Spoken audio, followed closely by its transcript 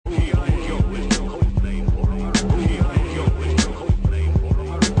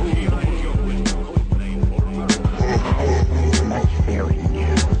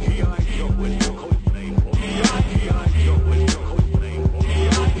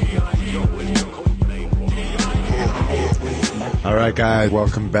All right, guys,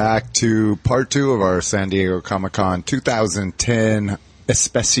 welcome back to part 2 of our San Diego Comic-Con 2010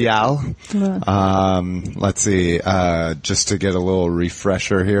 Especial. Let's see, just to get a little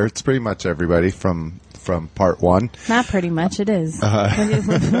refresher here, it's pretty much everybody from part 1. Not pretty much, it is.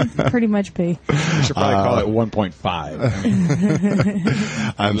 Pretty much be. We should probably call it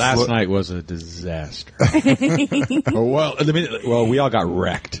 1.5. Last night was a disaster. Well, we all got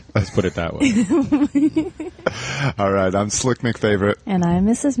wrecked. Let's put it that way. All right, I'm Slick McFavorite. And I'm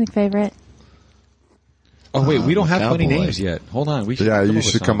Mrs. McFavorite. Oh, wait, we don't have funny Cowboy. names yet. Hold on. We should You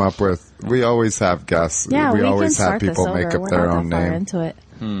should come up with... We always have guests. Yeah, we always can have start people this make over. up their We're own not that far name. into it.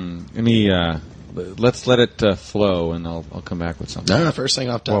 Let me, let's let it flow, and I'll come back with something. No, first thing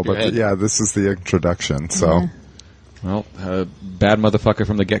off the top of your head. Yeah, this is the introduction, so... Well, bad motherfucker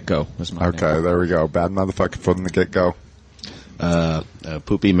from the get-go was my Okay, name. there we go. Bad motherfucker from the get-go.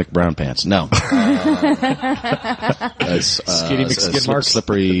 Poopy McBrown Pants. No. Skinny McSkidmark.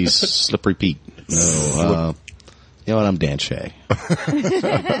 Slippery Pete. No. You know what? I'm Dan Shea.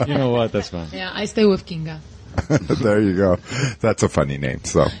 You know what? That's fine. Yeah, I stay with Kinga. There you go. That's a funny name,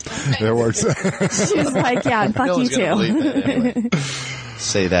 so it works. She's like, yeah, and fuck No you one's gonna too. believe that anyway.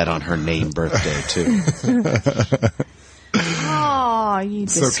 Say that on her name birthday, too. Oh, you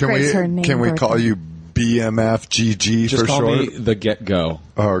So disgrace her name. can we call birthday. you BMFGG Just for call short? me the get-go.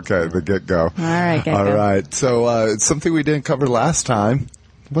 Oh, okay, the get-go. All right, get All go. right. So something we didn't cover last time.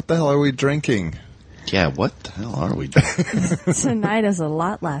 What the hell are we drinking? Yeah, what the hell are we doing? Tonight is a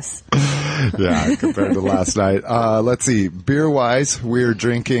lot less. Yeah, compared to last night. Let's see. Beer-wise, we're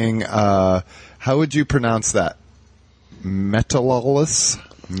drinking, how would you pronounce that? Metallus?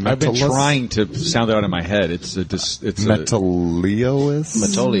 I've been trying to sound it out in my head. It's Metallius?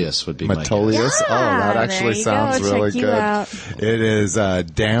 Metolius would be my Metolius? guess. Oh, that there actually you sounds go. really Check you good. out. It is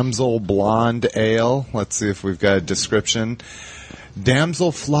Damsel Blonde Ale. Let's see if we've got a description.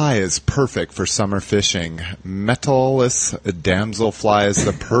 Damsel Fly is perfect for summer fishing. Metallus Damsel Fly is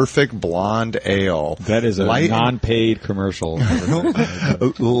the perfect blonde ale. That is a Light in- non-paid commercial.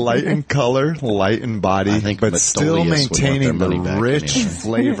 light in color, light in body, I think but still Metolius would want maintaining their money the back rich anyway.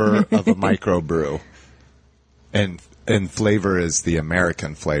 flavor of a microbrew. And flavor is the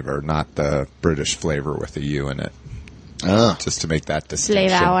American flavor, not the British flavor with a U in it. Just to make that distinction.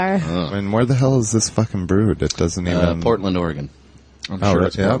 Flavor. And where the hell is this fucking brewed? It doesn't even... Portland, Oregon. I'm sure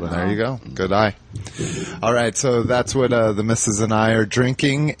it's yeah, Portland. there you go. Good eye. All right, so that's what the missus and I are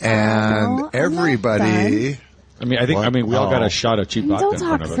drinking, and not everybody... I mean, we all got a shot of cheap vodka Don't in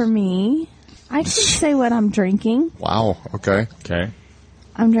front talk of for us. me. I can say what I'm drinking. Wow, okay. Okay.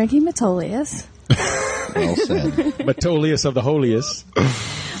 I'm drinking Metolius. Well said. Metolius of the holiest.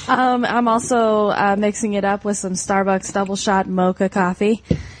 I'm also mixing it up with some Starbucks double shot mocha coffee,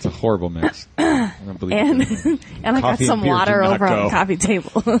 It's a horrible mix. I don't believe and it. and I got Coffee and some beer do water not over on go. the coffee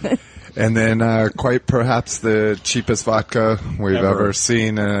table. And then quite perhaps the cheapest vodka we've ever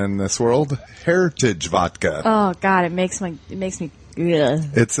seen in this world, Heritage Vodka. Oh God, it makes me. Ugh.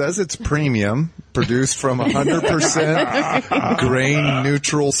 It says it's premium, produced from 100%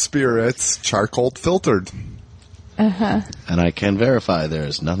 grain-neutral spirits, charcoal filtered. And I can verify there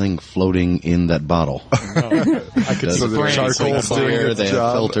is nothing floating in that bottle. I could So the swear charcoal's doing Clear, its they have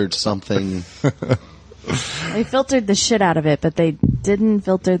job. filtered something. They filtered the shit out of it, but they didn't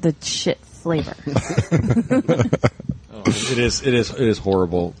filter the shit flavor. It is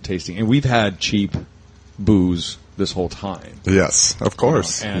horrible tasting, and we've had cheap booze this whole time. Yes, of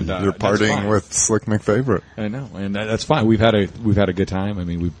course. And, You're that's partying fine. with Slick McFavorite. I know, and that's fine. We've had a good time. I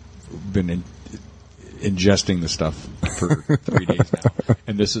mean, we've been ingesting the stuff for 3 days now,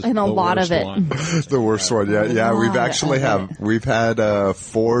 and this is And a the lot of worst it. one. The worst one yet. Yeah, we've actually we've had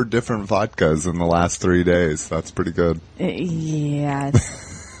 4 different vodkas in the last 3 days. That's pretty good. Yeah.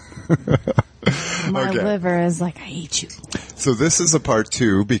 My Okay. liver is like, I hate you. So this is a part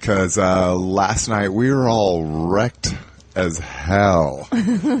 2 because last night we were all wrecked as hell.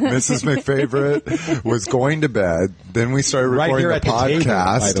 Mrs. McFavorite was going to bed. Then we started Right recording here the at the podcast.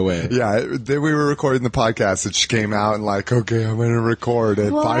 table, by the way. Yeah, then we were recording the podcast and she came out and like, okay, I'm going to record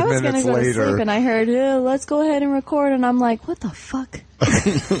it. Well, 5 I was minutes gonna go to later. sleep and I heard, let's go ahead and record, and I'm like, what the fuck?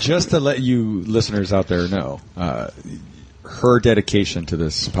 Just to let you listeners out there know, her dedication to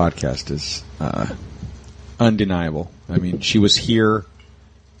this podcast is undeniable. I mean, she was here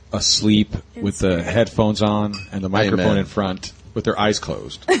asleep with the headphones on and the microphone Amen. in front with her eyes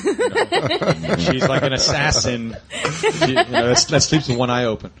closed. You know? She's like an assassin that sleeps with one eye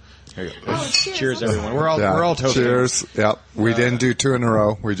open. There you go. Cheers, everyone. We're all toasting. Cheers. Yep. We didn't do 2 in a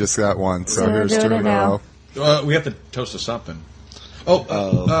row. We just got 1. So So we're here's 2 doing in it a now. row. We have to toast to something.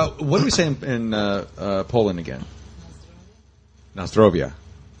 Oh, what do we say in Poland again? Nostrovia.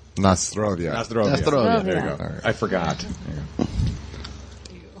 Nostrovia. There you go. I forgot.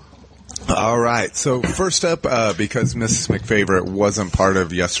 All right. So first up, because Mrs. McFavorite wasn't part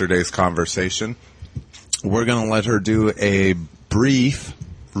of yesterday's conversation, we're going to let her do a brief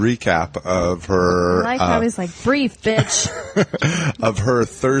recap of her I like how he's like, brief, bitch. of her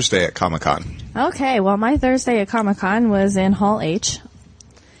Thursday at Comic-Con. Okay, well, my Thursday at Comic-Con was in Hall H.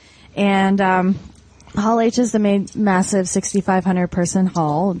 And Hall H is the massive 6,500-person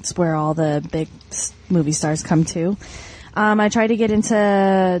hall. It's where all the big movie stars come to. I tried to get into...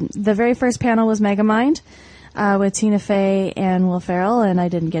 The very first panel was Megamind with Tina Fey and Will Ferrell, and I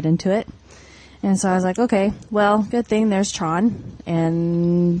didn't get into it. And so I was like, okay, well, good thing there's Tron,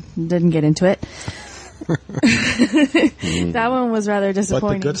 and didn't get into it. That one was rather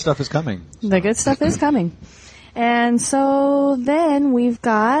disappointing. But the good stuff is coming. The good stuff is coming. And so then we've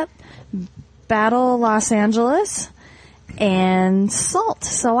got Battle Los Angeles and Salt.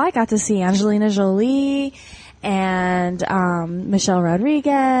 So I got to see Angelina Jolie and Michelle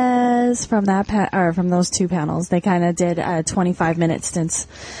Rodriguez from from those two panels. They kind of did 25-minute stints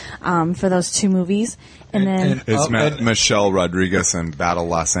for those two movies. And then Is Michelle Rodriguez in Battle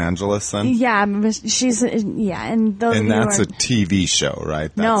Los Angeles then? yeah, she's and those And of you that's who a TV show,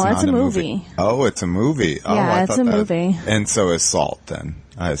 right? No, That's it's not a movie. Oh, it's a movie. Oh, Yeah, I it's thought a that- movie. And so is Salt then,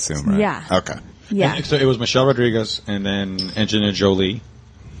 I assume, right? Yeah. Okay. Yeah. And so it was Michelle Rodriguez and then Angelina Jolie,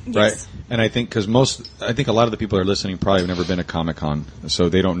 right? Yes. And I think a lot of the people that are listening probably have never been to Comic-Con, so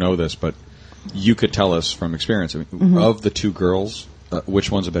they don't know this, but you could tell us from experience. I mean, Mm-hmm. of the two girls, which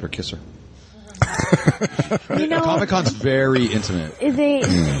one's a better kisser? You know, Comic-Con's very intimate.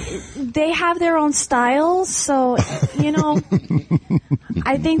 they have their own styles, so you know,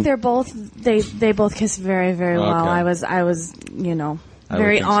 I think they both kiss very, very well. Okay. I was you know, I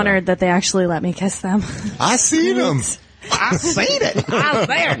very would think so. honored that they actually let me kiss them. I seen him. I seen it. I was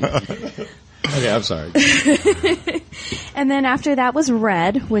there. Okay, I'm sorry. And then after that was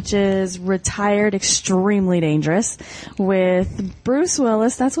Red, which is Retired Extremely Dangerous, with Bruce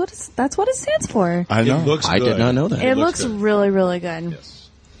Willis. That's what it stands for. I know. It looks I good. did not know that. It looks good. really, really good. Yes.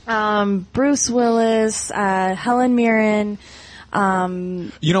 Bruce Willis, Helen Mirren,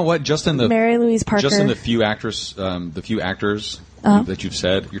 You know what? Just in the Mary Louise Parker. Just in the few actors that you've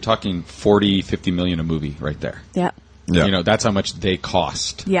said, you're talking 40, 50 million a movie right there. Yeah. Yeah. You know, that's how much they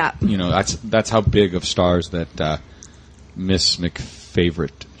cost. Yeah. You know, that's how big of stars that Miss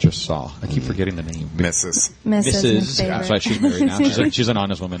McFavorite just saw. I keep forgetting the name. Mrs. Mrs. That's why she's married now. She's an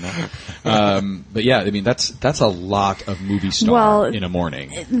honest woman now. But yeah, I mean, that's a lot of movie star in a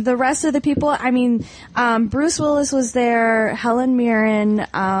morning. The rest of the people, I mean, Bruce Willis was there, Helen Mirren,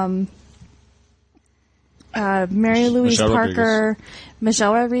 Mary Louise Michelle Parker, Rodriguez.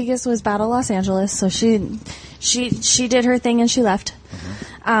 Michelle Rodriguez was Battle Los Angeles, so she did her thing and she left.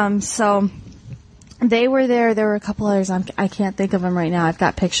 So they were there. There were a couple others. I can't think of them right now. I've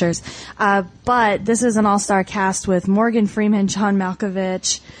got pictures. But this is an all-star cast with Morgan Freeman, John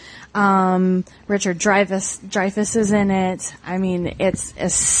Malkovich, Richard Dreyfuss is in it. I mean, it's a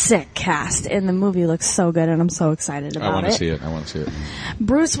sick cast, and the movie looks so good, and I'm so excited about it. I want to see it.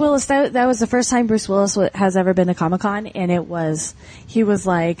 Bruce Willis, that was the first time Bruce Willis has ever been to Comic-Con, and he was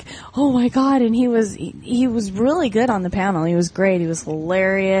like, oh my god, and he was really good on the panel. He was great. He was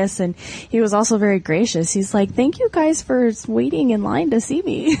hilarious, and he was also very gracious. He's like, thank you guys for waiting in line to see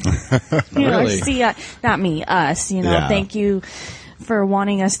me. Really? Not me, us, Yeah. Thank you for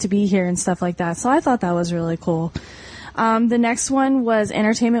wanting us to be here and stuff like that. So I thought that was really cool. The next one was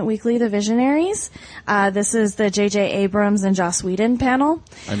Entertainment Weekly, The Visionaries. This is the J.J. Abrams and Joss Whedon panel.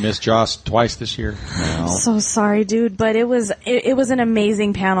 I missed Joss twice this year. So sorry, dude, but it was an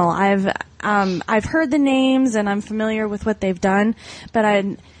amazing panel. I've heard the names and I'm familiar with what they've done, but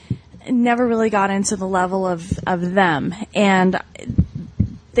I never really got into the level of them. And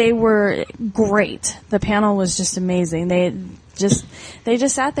they were great. The panel was just amazing. They just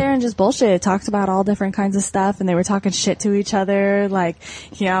sat there and just bullshit. Talked about all different kinds of stuff, and they were talking shit to each other, like,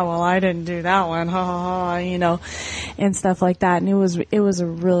 yeah, well, I didn't do that one, ha ha ha, and stuff like that. And it was a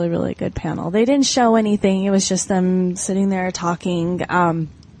really, really good panel. They didn't show anything. It was just them sitting there talking.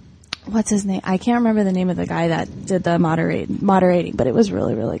 What's his name? I can't remember the name of the guy that did the moderating, but it was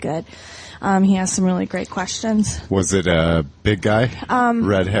really, really good. He has some really great questions. Was it a big guy?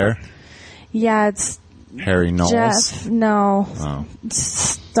 Red hair? Yeah, it's Harry Knowles? Jeff, no. Oh.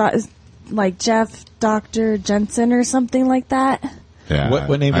 Like Jeff Dr. Jensen or something like that. Yeah.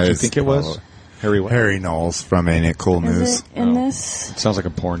 What name did you think it was? Harry what? Harry Knowles from Ain't It Cool News. Is it in this? It sounds like a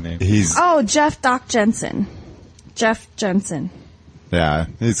porn name. He's Jeff Doc Jensen. Jeff Jensen. yeah,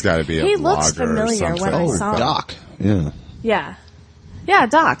 he's got to be a He blogger looks or familiar something. when I saw him. Doc. Yeah. Yeah. Yeah,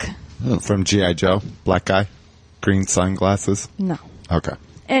 Doc. From G.I. Joe, black guy, green sunglasses. No. Okay.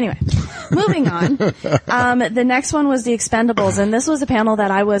 Anyway, moving on. The next one was The Expendables, and this was a panel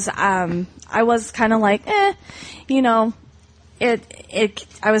that I was kind of like, you know, I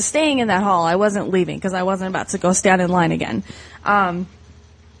was staying in that hall. I wasn't leaving because I wasn't about to go stand in line again.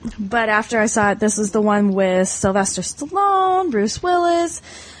 But after I saw it, this is the one with Sylvester Stallone, Bruce Willis,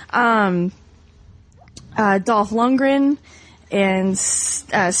 Dolph Lundgren, and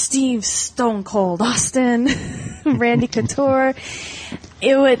Steve Stone Cold Austin, Randy Couture.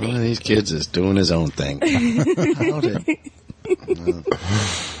 One of these kids is doing his own thing. To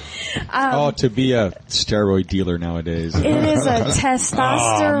be a steroid dealer nowadays. It is a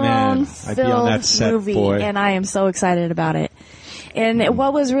testosterone-filled movie, boy. and I am so excited about it. And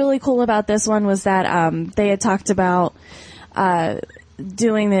what was really cool about this one was that they had talked about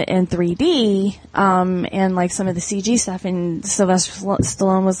doing it in 3D and like some of the CG stuff, and Sylvester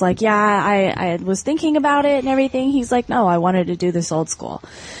Stallone was like, yeah, I was thinking about it and everything. He's like, no, I wanted to do this old school.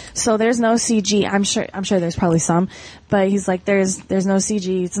 So there's no CG. I'm sure there's probably some, but he's like, there's no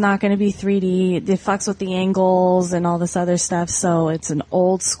CG. It's not going to be 3D. It fucks with the angles and all this other stuff. So it's an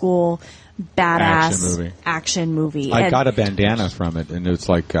old school badass action movie. I got a bandana from it, and it's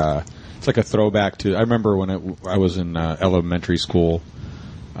like a throwback to. I remember when I was in elementary school.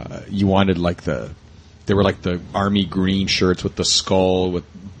 You wanted they were like the army green shirts with the skull with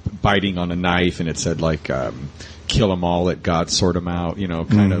biting on a knife, and it said like "Kill 'em all, let God sort 'em out." You know,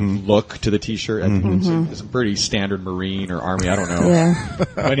 kind of look to the T-shirt. I think it's a pretty standard Marine or Army. I don't know. Yeah.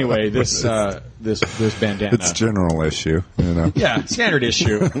 But anyway, this bandana. It's general issue, you know. Yeah, standard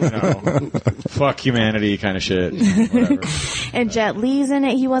issue. You know, fuck humanity kind of shit. Whatever. And Jet Li's in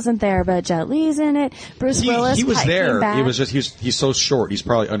it. He wasn't there, but Jet Li's in it. Bruce Willis. He was came there. back. It was just he's so short. He's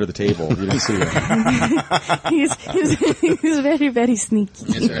probably under the table. You didn't see him. he's very, very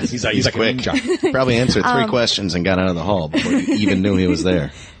sneaky. He's like quick. a ninja. Probably answered 3 questions and got out of the hall before you even knew he was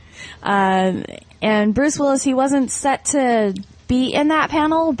there. And Bruce Willis, he wasn't set to be in that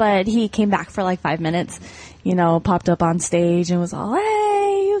panel, but he came back for like 5 minutes. You know, popped up on stage and was all,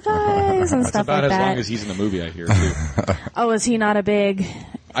 "Hey, you guys," and stuff about like as that. long as he's in the movie, I hear too. Oh, is he not a big?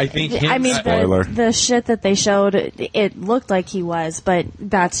 I think him. I mean, Spoiler. the shit that they showed, it looked like he was, but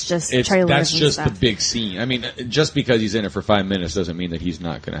that's just trailers. That's and just stuff. the big scene. I mean, just because he's in it for 5 minutes doesn't mean that he's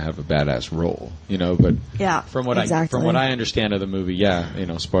not going to have a badass role, you know. But Yeah, from what exactly. I understand of the movie, yeah, you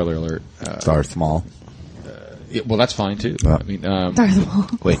know, spoiler alert. Darth Maul. Well, that's fine too. I mean, Darth Maul.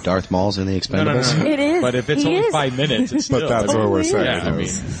 Wait, Darth Maul's in The Expendables? no. It is. But if it's He only is. 5 minutes, it's still. But that's what we're saying. Yeah, I mean,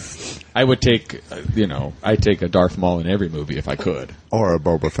 I would take, I'd take a Darth Maul in every movie if I could. Or a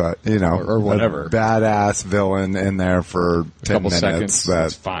Boba Fett, you know. Or whatever. A badass villain in there for 10 Couple minutes seconds, that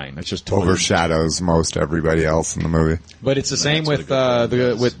that's fine. That's just totally overshadows most everybody else in the movie. But it's the same with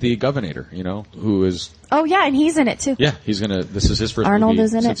the Governator, you know, who is Oh yeah, and he's in it too. this is his first Arnold movie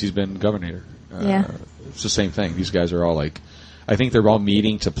is in since it. he's been Governator. Yeah. It's the same thing. These guys are all like, I think they're all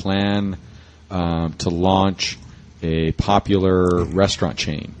meeting to plan to launch a popular restaurant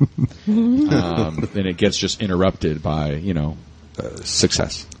chain, and it gets just interrupted by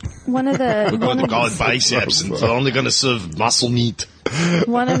success. One of the call it biceps, and we're only going to serve muscle meat.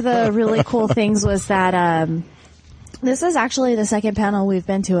 one of the really cool things was that this is actually the second panel we've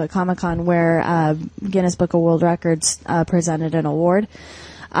been to at Comic-Con where Guinness Book of World Records presented an award.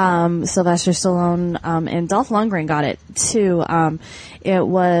 Sylvester Stallone and Dolph Lundgren got it too. It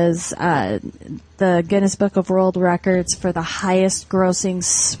was the Guinness Book of World Records for the highest grossing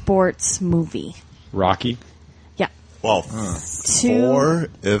sports movie. Rocky? Yeah. Well, 4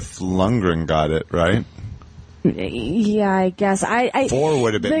 if Lundgren got it, right? Yeah, I guess. 4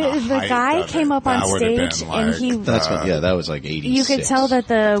 would have been the the height guy of came it. up on That would have been stage like, and he That's what, that was like 86. you could tell that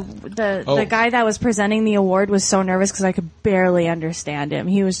the guy that was presenting the award was so nervous because I could barely understand him.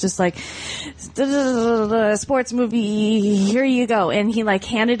 He was just like, sports movie, here you go. And he like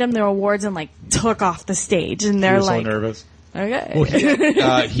handed him their awards and like took off the stage. And they're like, so nervous. okay.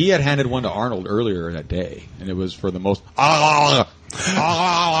 Well, he had handed one to Arnold earlier that day, and it was for the most.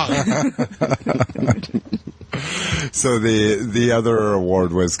 So the other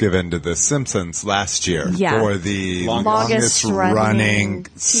award was given to The Simpsons last year Yeah. for the Longest running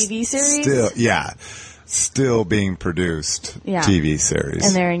TV series? Still being produced Yeah. TV series.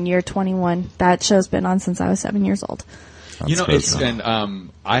 And they're in year 21. That show's been on since I was 7 years old. That's good. and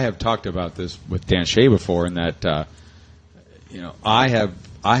I have talked about this with Dan Shea before, in that I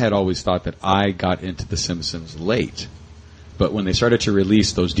had always thought that I got into The Simpsons late. But when they started to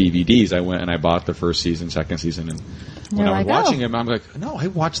release those DVDs, I went and I bought the first season, second season, and when You're I was like, watching oh. them, I'm like, no, I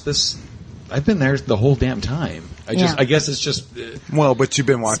watched this I've been there the whole damn time. I guess it's just. Well, but you've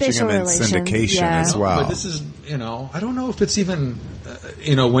been watching Spatial them in relations, syndication yeah. as well. But this is, I don't know if it's even,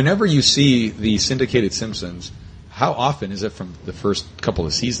 whenever you see the syndicated Simpsons, how often is it from the first couple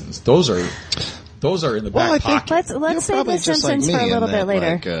of seasons? Those are in the back pocket. Let's save the Simpsons for a little bit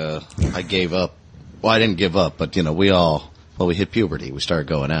later. I gave up. Well, I didn't give up, but we hit puberty. We started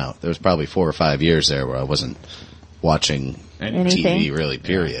going out. There was probably 4 or 5 years there where I wasn't watching Anything? TV really,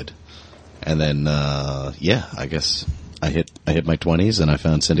 period. And then, I guess I hit my 20s and I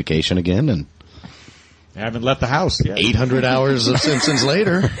found syndication again, and I haven't left the house yet. 800 hours of Simpsons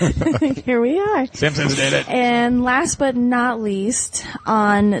later. Here we are. Simpsons did it. And last but not least,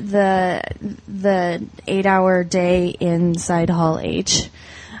 on the 8-hour day inside Hall H,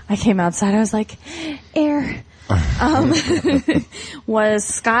 I came outside. I was like, air. Was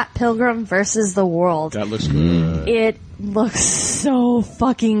Scott Pilgrim versus the World. That looks good. It looks so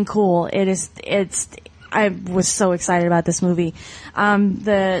fucking cool. I was so excited about this movie.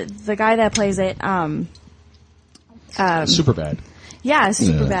 The guy that plays it, Super bad. yeah,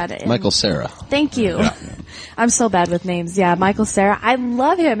 super bad. Michael Cera. Thank you. Yeah. I'm so bad with names. Yeah, Michael Cera. I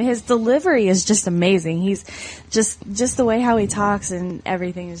love him. His delivery is just amazing. He's just the way how he talks and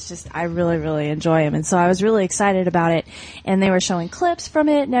everything is just, I really, really enjoy him. And so I was really excited about it. And they were showing clips from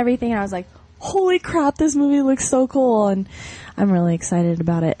it and everything. And I was like, holy crap, this movie looks so cool. And I'm really excited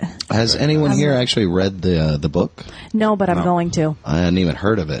about it. Has anyone here actually read the book? No, but I'm going to. I hadn't even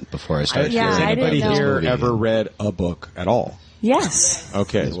heard of it before I started Yeah, hearing I Anybody didn't know. here movie. ever read a book at all? Yes.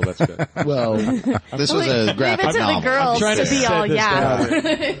 Okay, well, that's good. Well, this was a Leave graphic it to novel. the girls trying to to be set all, this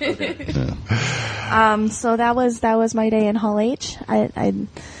yeah. So that was my day in Hall H.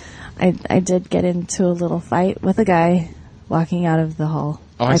 I did get into a little fight with a guy walking out of the hall.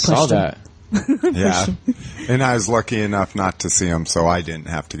 Oh, I saw pushed him. that. Yeah. And I was lucky enough not to see him, so I didn't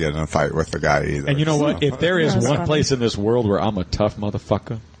have to get in a fight with the guy either. And you know what? If there is That was one funny. place in this world where I'm a tough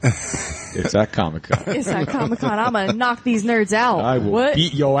motherfucker, it's at Comic-Con. It's at Comic-Con. I'm gonna knock these nerds out. I will What?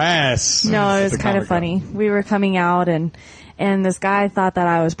 beat your ass. No, it was At kind of Comic-Con. funny. We were coming out and this guy thought that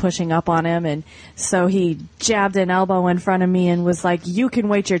I was pushing up on him, and so he jabbed an elbow in front of me and was like, "You can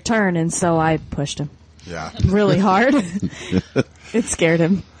wait your turn," and so I pushed him Yeah. really hard. It scared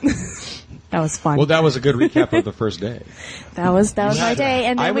him. That was fun. Well, that was a good recap of the first day. that was my day,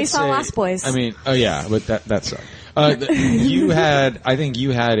 and I then we would saw say- Lost Boys. I mean, oh yeah, but that sucked. I think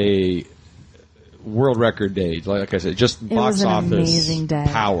you had a world record day. Like I said, just box was an office amazing day.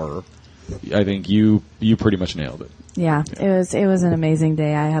 power. I think you pretty much nailed it. yeah, it was an amazing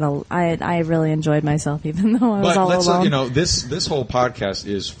day. I really enjoyed myself, even though I was But all let's alone. this whole podcast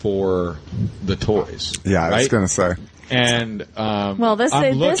is for the toys. Yeah, I was right? going to say. And well, this I'm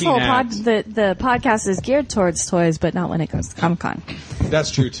whole looking at- the podcast is geared towards toys, but not when it comes to Comic-Con. That's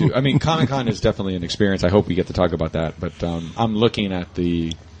true too. I mean, Comic-Con is definitely an experience. I hope we get to talk about that. But I'm looking at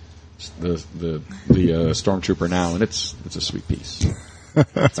the Stormtrooper now, and it's a sweet piece.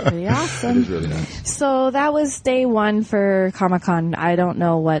 It's pretty It's awesome. really nice. So that was day one for Comic-Con. I don't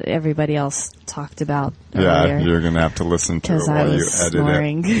know what everybody else talked about Yeah, earlier you're going to have to listen to it because I while you was edit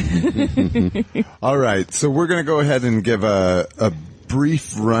snoring. it. All right, so we're going to go ahead and give a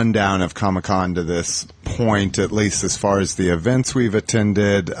brief rundown of Comic-Con to this point, at least as far as the events we've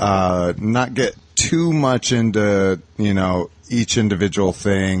attended. Not get too much into, each individual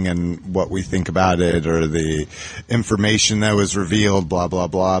thing and what we think about it or the information that was revealed, blah, blah,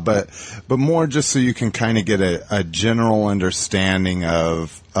 blah. But more just so you can kind of get a general understanding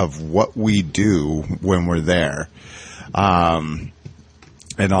of what we do when we're there. And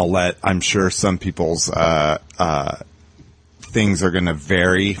I'm sure some people's, things are going to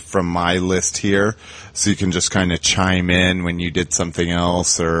vary from my list here. So you can just kind of chime in when you did something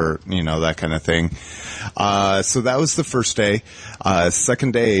else or, that kind of thing. So that was the first day.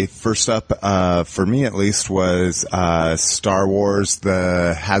 Second day, first up, for me at least, was, Star Wars,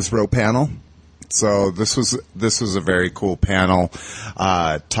 the Hasbro panel. So this was a very cool panel,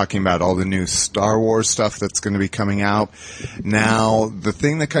 talking about all the new Star Wars stuff that's going to be coming out. Now, the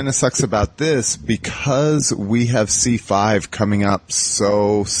thing that kind of sucks about this, because we have C5 coming up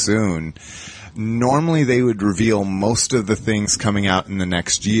so soon, normally they would reveal most of the things coming out in the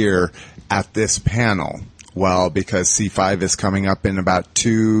next year at this panel. Well, because C5 is coming up in about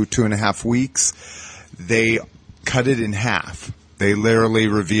 2.5 weeks, they cut it in half. They literally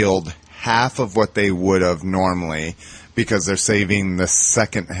revealed half of what they would have normally because they're saving the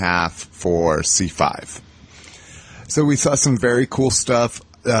second half for C5. So we saw some very cool stuff,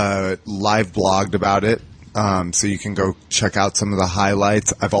 live blogged about it. So you can go check out some of the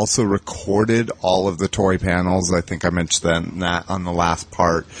highlights. I've also recorded all of the toy panels. I think I mentioned that on the last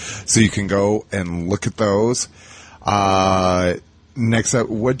part. So you can go and look at those. Next up,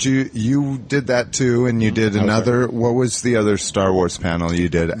 you did that too, and you did another. What was the other Star Wars panel you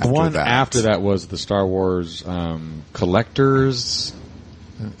did after The one that? after that was the Star Wars collectors.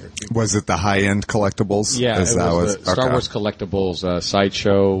 Was it the high-end collectibles? Yeah, Is it that was the Star okay. Wars collectibles.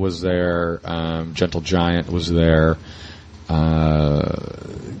 Sideshow was there. Gentle Giant was there.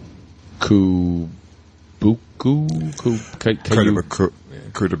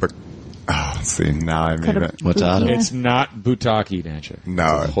 Kudabuk. Oh, see, now I'm even... What's out of it? It's not Butaki Dancha.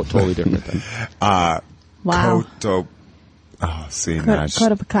 No. It's a totally different thing. Wow. Oh, see, now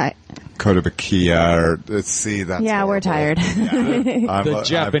Kotobukiya. see, that's Yeah, we're horrible. tired. The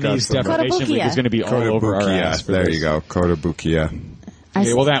Japanese definition league is going to be all over our ass. For There this. you go, Kotobukiya.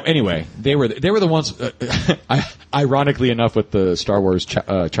 Okay, well, anyway, they were the ones. Ironically enough, with the Star Wars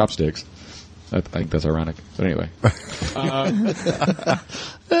chopsticks. I think that's ironic, but anyway.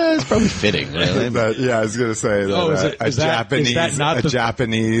 It's probably fitting, really. Yeah, I was going to say that is that not the-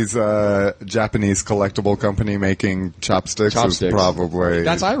 Japanese collectible company making chopsticks is Chopsticks. probably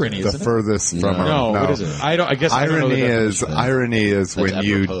That's irony, the isn't it? furthest from No, what is it? I guess I don't know the definition. Irony is when That's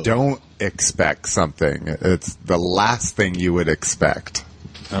you apropos. don't expect something. It's the last thing you would expect.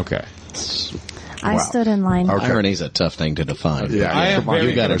 Okay. I Wow. stood in line. Okay. Irony's a tough thing to define. Yeah. I am come on, very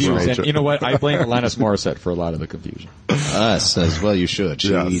you gotta confused, rate and it. you know what? I blame Alanis Morissette for a lot of the confusion. Us as well. You should.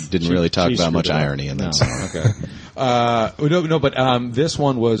 She Yes. didn't really talk She about much screwed it up. irony in No, that song. Okay. No, but this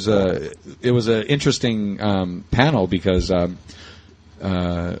one was it was an interesting panel because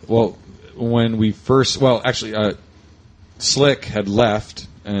when we first Slick had left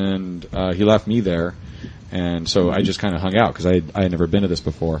and he left me there, and so I just kind of hung out because I had never been to this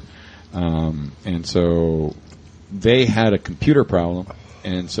before, and so they had a computer problem.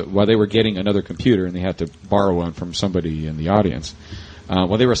 And so while they were getting another computer and they had to borrow one from somebody in the audience,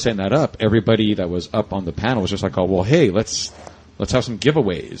 while they were setting that up, everybody that was up on the panel was just like, "Oh, well, hey, let's have some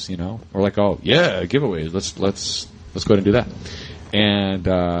giveaways," you know, or like, "Oh, yeah, giveaways. Let's go ahead and do that." And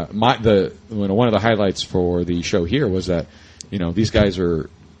one of the highlights for the show here was that, you know, these guys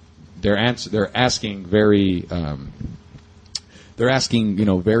they're asking very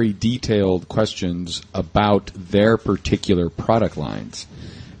very detailed questions about their particular product lines.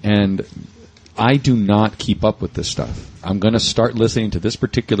 And I do not keep up with this stuff. I'm going to start listening to this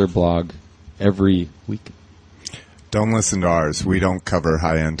particular blog every week. Don't listen to ours. We don't cover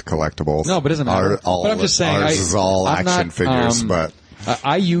high-end collectibles. No, but it doesn't matter. But I'm just saying, ours is all I'm action not, figures, but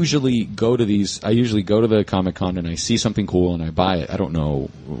I usually go to the Comic-Con and I see something cool and I buy it. I don't know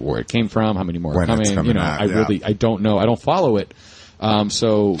where it came from, how many more When are it's coming. coming out, yeah. I don't know. I don't follow it.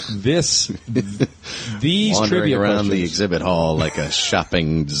 So these Wandering trivia around the questions. exhibit hall like a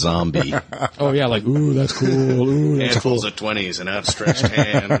shopping zombie. Oh yeah, like ooh, that's cool. Ooh, that's cool. Handfuls of 20s and outstretched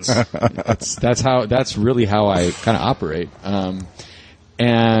hands. That's really how I kind of operate.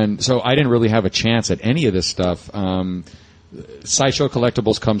 And so I didn't really have a chance at any of this stuff. Sideshow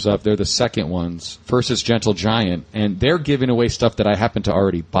Collectibles comes up. They're the second ones. First is Gentle Giant, and they're giving away stuff that I happen to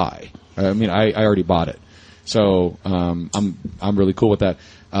already buy. I mean, I already bought it. So I'm really cool with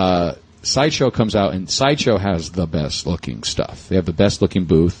that. Sideshow comes out, and Sideshow has the best looking stuff. They have the best looking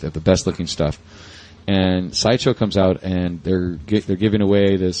booth. They have the best looking stuff. And Sideshow comes out, and they're giving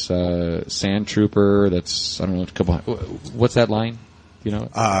away this Sand Trooper. That's, I don't know, what's that line? You know,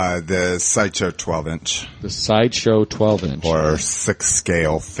 the Sideshow 12-inch the Sideshow 12-inch or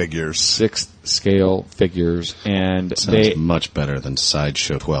 6-scale figures. 6-scale figures, and Sounds much better than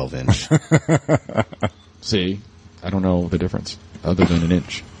Sideshow 12-inch. See, I don't know the difference other than an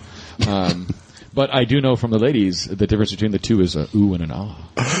inch. But I do know from the ladies the difference between the two is a ooh and an ah.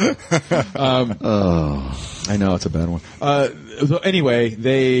 I know it's a bad one. So anyway,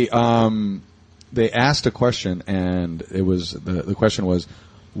 they asked a question, and it was the question was,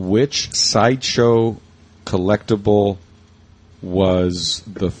 which Sideshow collectible was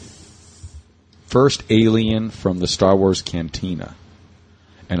the first alien from the Star Wars Cantina?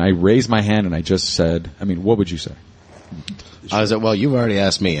 And I raised my hand and I just said, I mean, what would you say? I was like, well, you've already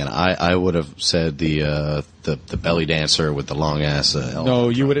asked me, and I would have said the belly dancer with the long ass. No,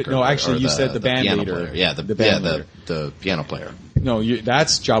 you would. No, actually, you said the band piano leader. player. Yeah, the band leader. the piano player. No,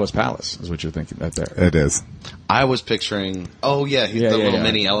 that's Jabba's palace. Is what you're thinking right there. It is. I was picturing. Oh yeah, the Yeah, little yeah.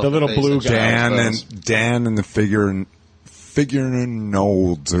 mini The elephant. little face blue that guy. Dan and the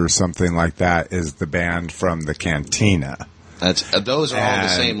Figure-Nolds or something like that is the band from the Cantina. Those are all the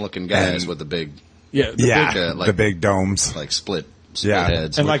And- same looking guys and- with the big Yeah, Yeah, big, the big domes. like split Yeah.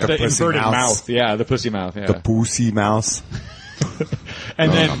 heads. And like the the pussy inverted mouse. mouth. Yeah, the pussy mouth. Yeah. The pussy mouse.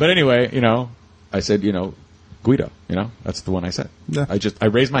 And then, but anyway, I said, Guido, that's the one I said. Yeah. I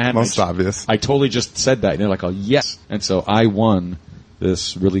raised my hand. Most obvious. I totally just said that. And they're like, oh, yes. And so I won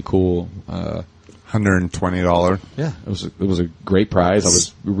this really cool, $120. yeah, it was a great prize. I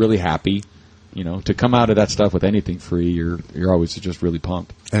was really happy, to come out of that stuff with anything free. You're always just really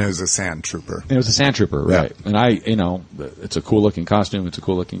pumped. And it was a sand trooper. And it was a sand trooper, right? Yeah. And it's a cool looking costume. It's a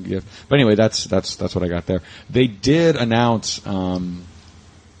cool looking gift. But anyway, that's what I got there. They did announce, well,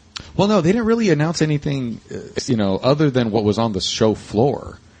 no, they didn't really announce anything, other than what was on the show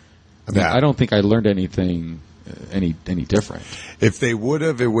floor. I mean, Yeah. I don't think I learned anything, any different. If they would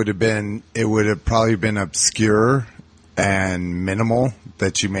have, it would have probably been obscure and minimal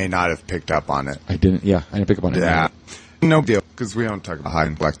that you may not have picked up on it. I didn't pick up on it. Yeah. No deal, because we don't talk about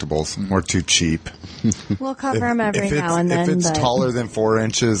high-end collectibles. We're too cheap. We'll cover them every if it's, now and then. If it's but taller than 4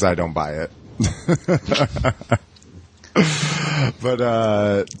 inches, I don't buy it.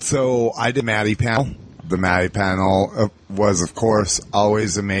 But, so I did Maddie panel. The Maddie panel was, of course,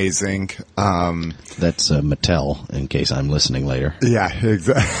 always amazing. That's Mattel, in case I'm listening later. Yeah,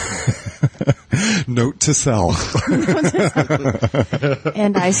 exactly. Note to self.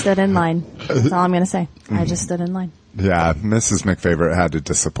 and I stood in line. That's all I'm going to say. I just stood in line. Yeah, Mrs. McFavorite had a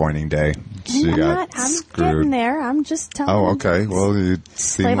disappointing day. She got I'm screwed. getting there. I'm just telling Oh, you. okay. Well, you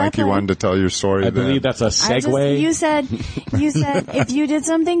seem Play by like you play. wanted to tell your story. I then. believe that's a segue. You said if you did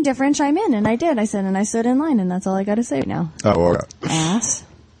something different, chime in, and I did. I said, and I stood in line, and that's all I got to say now. Oh, okay. Ass.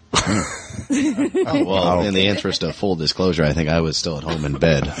 Oh, well, in the interest of full disclosure, I think I was still at home in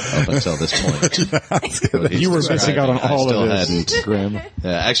bed up until this point. You were missing out on I all still of this, hadn't. Grim.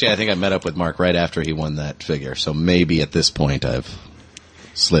 Actually, I think I met up with Mark right after he won that figure. So maybe at this point I've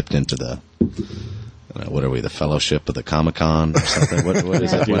slipped into the, what are we, the Fellowship of the Comic-Con or something? What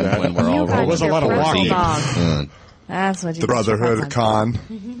is it when we're all You got There was a your lot of pretzel walking. dog. That's what you The Brotherhood of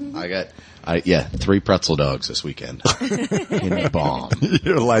Con. I got 3 pretzel dogs this weekend. In bomb.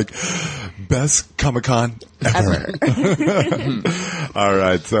 You're like, best Comic-Con ever. All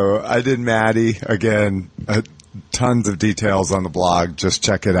right, so I did Maddie. Again, tons of details on the blog. Just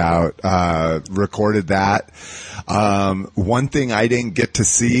check it out. Recorded that. One thing I didn't get to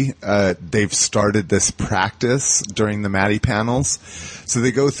see, they've started this practice during the Maddie panels. So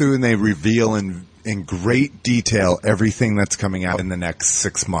they go through and they reveal in great detail everything that's coming out in the next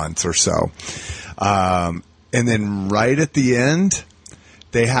 6 months or so. And then right at the end,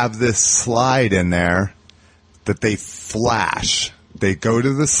 they have this slide in there that they flash. They go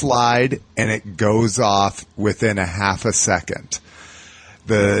to the slide and it goes off within a half a second.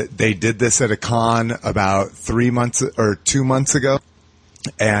 They did this at a con about 3 months or 2 months ago.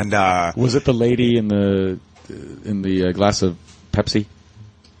 And, Was it the lady in the glass of Pepsi?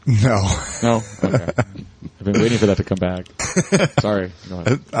 no, No? Okay. I've been waiting for that to come back. Sorry. Go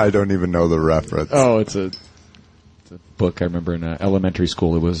ahead. I don't even know the reference. Oh, it's a book I remember in elementary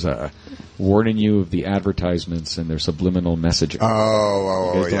school. It was warning you of the advertisements and their subliminal messaging.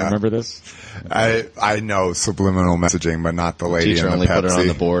 Oh, You guys don't yeah. remember this? I know subliminal messaging, but not the lady Teacher in the only Pepsi. put it on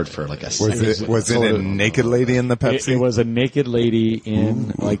the board for like a second. Was it a naked lady in the Pepsi? It was a naked lady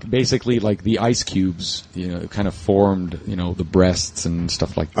in, basically like the ice cubes, kind of formed, the breasts and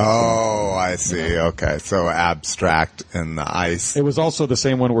stuff like that. Oh, I see. Okay, so abstract in the ice. It was also the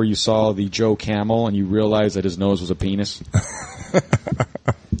same one where you saw the Joe Camel and you realized that his nose was a penis.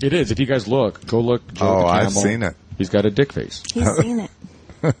 It is. If you guys go look. Joe Oh, the Camel. I've seen it. He's got a dick face. He's seen it.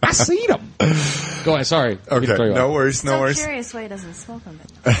 I seen him. Go ahead. Sorry. Okay, no worries, no So worries. curious why he doesn't smoke them.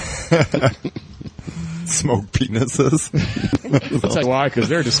 But Smoke penises. That's why, because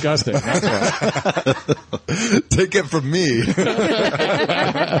they're disgusting. That's why. Take it from me.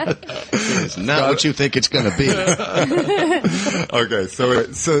 It's not what you think it's going to be. Okay,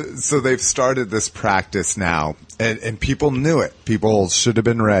 so they've started this practice now, and people knew it. People should have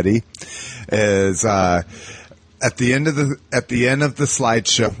been ready. Is at the end of the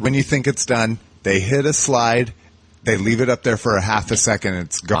slideshow, when you think it's done, they hit a slide. They leave it up there for a half a second and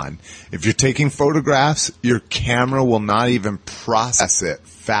it's gone. If you're taking photographs, your camera will not even process it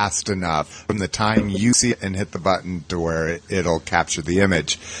fast enough from the time you see it and hit the button to where it'll capture the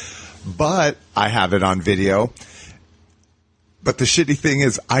image. But I have it on video. But the shitty thing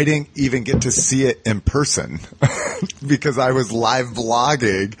is I didn't even get to see it in person because I was live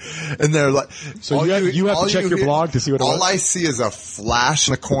blogging and they're like, So all you have to all check you your hear- blog to see what it all was? I see is a flash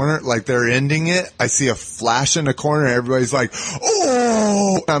in the corner, like they're ending it. I see a flash in the corner and everybody's like,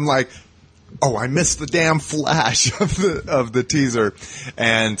 oh, I'm like, oh, I missed the damn flash of the teaser.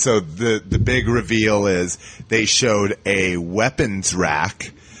 And so the big reveal is they showed a weapons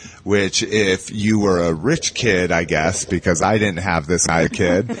rack, which if you were a rich kid, I guess, because I didn't have this as a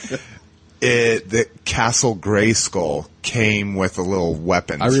kid, the Castle Grayskull came with a little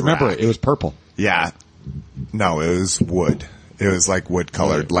weapons I remember rack. it was purple. Yeah. No, it was wood. It was like wood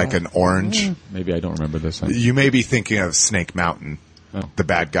colored, like an orange. Maybe I don't remember this one. You may be thinking of Snake Mountain, the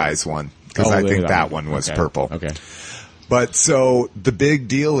bad guys one, because I think that one was purple. Okay. But so the big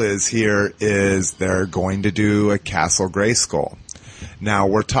deal is here is they're going to do a Castle Grayskull. Now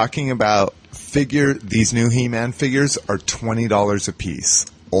we're talking about these new He-Man figures are $20 a piece.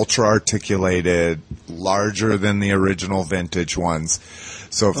 Ultra articulated, larger than the original vintage ones.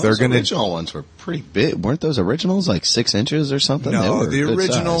 So if they're going to, original ones were pretty big, weren't those originals like 6 inches or something? no, They were the good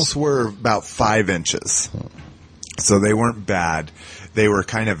originals size. were about 5 inches. So they weren't bad. They were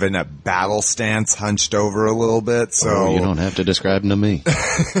kind of in a battle stance, hunched over a little bit. So Oh, you don't have to describe them to me.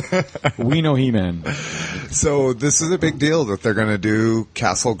 We know He-Man. So this is a big deal that they're going to do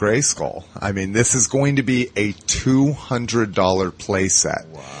Castle Grayskull. I mean, this is going to be a $200 playset.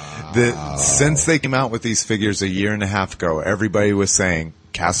 Since they came out with these figures a year and a half ago, everybody was saying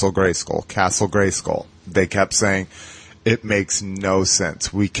Castle Grayskull, Castle Grayskull. They kept saying it makes no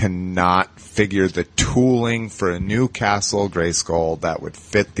sense. We cannot figure the tooling for a new Castle Grayskull that would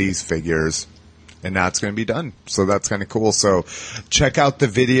fit these figures. And now it's going to be done. So that's kind of cool. So check out the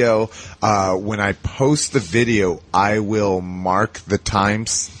video. When I post the video, I will mark the time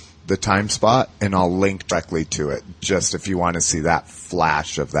spot, and I'll link directly to it. Just if you want to see that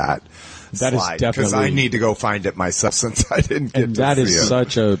flash of that. That is because I definitely- need to go find it myself since I didn't get And to that see is it.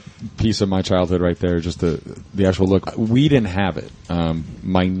 such a piece of my childhood right there, just the actual look. We didn't have it.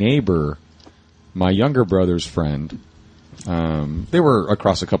 My neighbor, my younger brother's friend, they were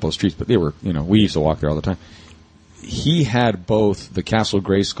across a couple of streets, but they were, we used to walk there all the time. He had both the Castle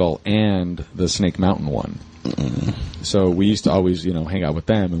Grayskull and the Snake Mountain one. So we used to always, hang out with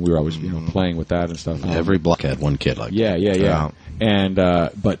them, and we were always, playing with that and stuff. Every block had one kid like that. Yeah. And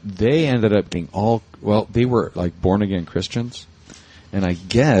but they ended up being they were like born again Christians, and I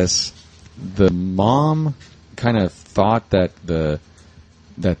guess the mom kind of thought that the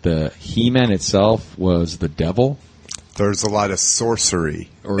He-Man itself was the devil. There's a lot of sorcery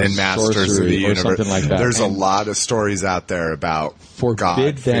Or in Masters of sorcery the or Universe. something like that. There's a And lot of stories out there about Forbid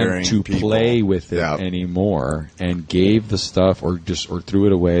them God-fearing to people. play with it Yeah. anymore, and gave the stuff or threw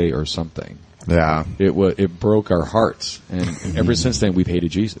it away or something. Yeah. It broke our hearts, and ever since then we've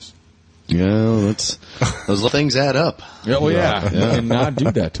hated Jesus. Yeah, those little things add up. And not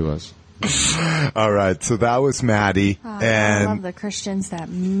do that to us. All right. So that was Maddie. I love and the Christians that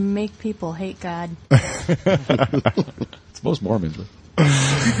make people hate God. It's most Mormons.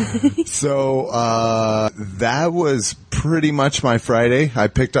 so that was pretty much my Friday. I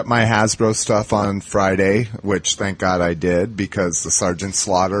picked up my Hasbro stuff on Friday, which thank God I did, because the Sergeant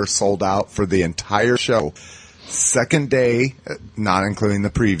Slaughter sold out for the entire show. Second day, not including the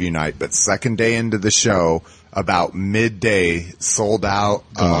preview night, but second day into the show, about midday, sold out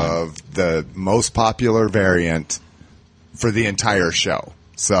of the most popular variant for the entire show.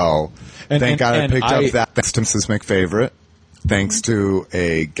 So thank God I picked up that. Thanks to Mrs. McFavorite. Thanks to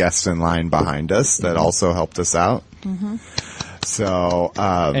a guest in line behind us that also helped us out. Mm-hmm. So,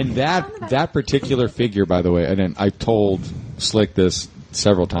 and that particular figure, by the way, and then I've told Slick this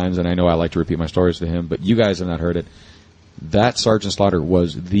several times, and I know I like to repeat my stories to him, but you guys have not heard it. That Sergeant Slaughter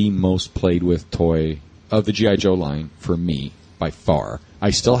was the most played with toy of the G.I. Joe line for me, by far.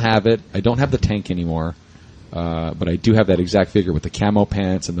 I still have it. I don't have the tank anymore, but I do have that exact figure with the camo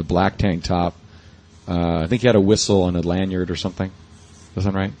pants and the black tank top. I think he had a whistle and a lanyard or something. Does that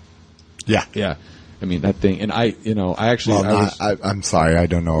sound right? yeah. Yeah. I mean, that thing, and I actually, Well, I'm sorry, I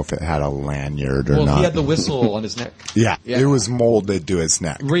don't know if it had a lanyard or not. he had the whistle on his neck. Yeah, Yeah. it was molded to his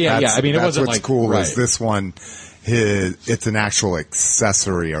neck. Yeah, I mean, it that's wasn't what's like- cool right. is this one. It's an actual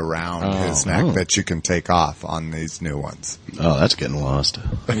accessory around his neck that you can take off on these new ones. Oh, that's getting lost.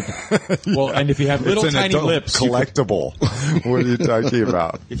 Well, and if you have little It's an tiny adult lips, you could- collectible. What are you talking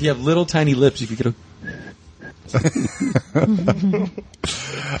about? if you have little tiny lips, you could get a.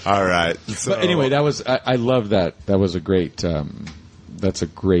 All right. So, But anyway, I love that. That was a great. That's a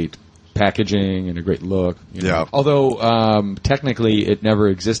great packaging and a great look. You know? Yeah. Although technically, it never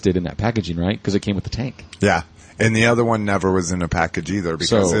existed in that packaging, right? Because it came with the tank. yeah. And the other one never was in a package either because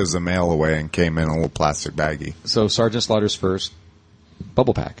So- it was a mail away and came in a little plastic baggie. So Sergeant Slaughter's first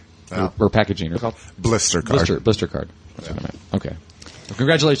bubble pack Yeah. or packaging or called Blister card. blister card. That's what I meant. Okay.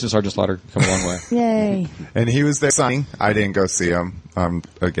 Congratulations, Sergeant Slaughter. Come a long way. Yay. And he was there signing. I didn't go see him.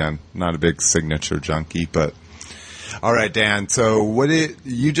 Again, not a big signature junkie, but all right, Dan. So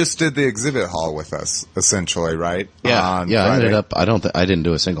you just did the exhibit hall with us, essentially, right? Yeah. On I Friday. ended up. I didn't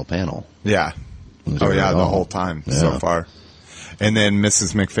do a single panel. Yeah. Was Oh it yeah, at the all? whole time so Yeah. far. And then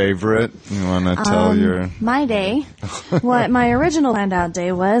Mrs. McFavorite, you want to tell your... My day, what my original planned out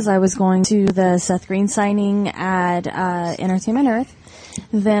day was, I was going to the Seth Green signing at Entertainment Earth.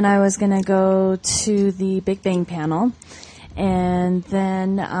 Then I was going to go to the Big Bang panel. And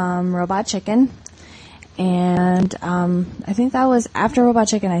then Robot Chicken. And I think that was, after Robot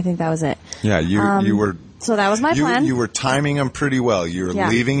Chicken, I think that was it. Yeah, you were... So that was my plan. You were timing them pretty well. You were Yeah.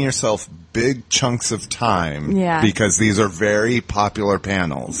 leaving yourself big chunks of time. Yeah. Because these are very popular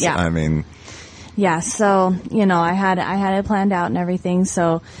panels. Yeah. I mean... Yeah, so, I had it planned out and everything,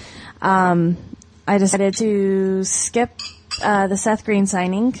 so I decided to skip the Seth Green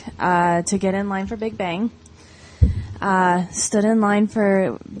signing to get in line for Big Bang. Stood in line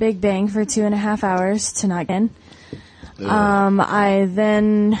for Big Bang for 2.5 hours to not get in. I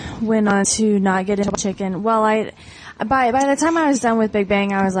then went on to not get into Chicken. Well, by the time I was done with Big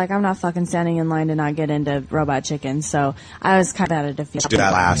Bang, I was like, I'm not fucking standing in line to not get into Robot Chicken. So I was kind of at a defeat. Did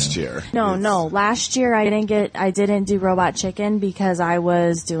that last year. No. Last year I didn't do Robot Chicken because I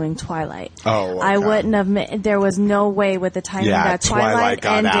was doing Twilight. Oh, okay. I wouldn't have. There was no way with the timing Yeah, that Twilight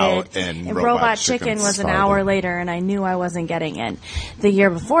got ended. out and Robot Chicken Chicken was an started. hour later, and I knew I wasn't getting in. The year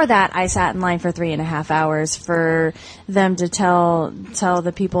before that, I sat in line for 3.5 hours for them to tell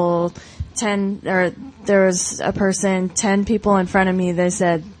the people. There was a person, 10 people in front of me. They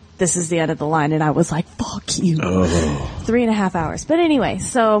said, "This is the end of the line," and I was like, "Fuck you." 3.5 hours. But anyway,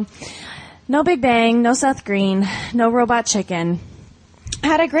 so no Big Bang, no Seth Green, no Robot Chicken.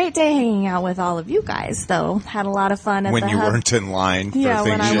 Had a great day hanging out with all of you guys, though. Had a lot of fun at When the you hub. weren't in line for Yeah,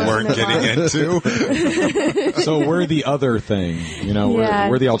 when things I you wasn't weren't in getting line. into. So we're the other thing. Yeah.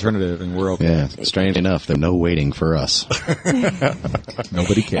 We're the alternative, and we're okay. Yeah. Strange enough, there's no waiting for us.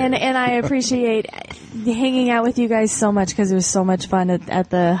 Nobody cares. And I appreciate hanging out with you guys so much because it was so much fun at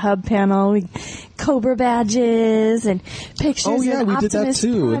the hub panel. Cobra badges and pictures. Oh yeah, of we did that Optimus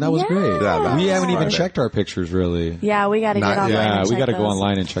too, Prime. and that was great. Yeah, that we was haven't even Friday. checked our pictures really. Yeah, we got to Not get online. yet. Yeah, and we got to go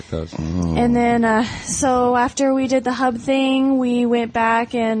online and check those. And then, so after we did the hub thing, we went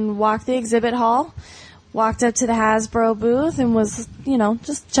back and walked the exhibit hall. Walked up to the Hasbro booth and was,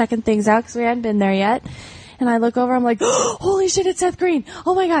 just checking things out because we hadn't been there yet. And I look over, I'm like, holy shit, it's Seth Green.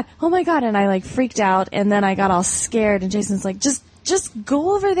 Oh my God. And I freaked out. And then I got all scared and Jason's like, just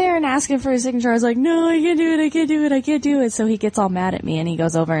go over there and ask him for his signature. I was like, no, I can't do it. So he gets all mad at me and he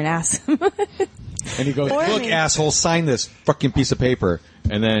goes over and asks him. And he goes, For "Look, me. asshole, sign this fucking piece of paper."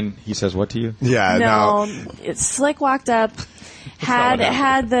 And then he says, "What to you?" Yeah, No, Slick walked up,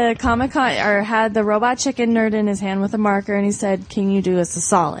 had the Comic-Con, or had the Robot Chicken nerd in his hand with a marker, and he said, "Can you do us a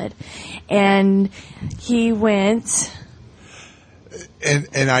solid?" And he went.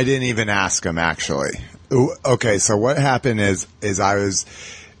 And I didn't even ask him, actually. Okay, so what happened is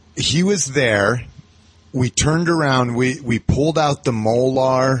he was there. We turned around. We pulled out the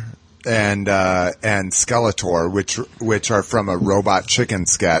Molar and Skeletor, which are from a Robot Chicken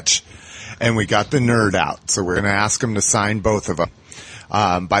sketch, and we got the nerd out. So we're going to ask him to sign both of them.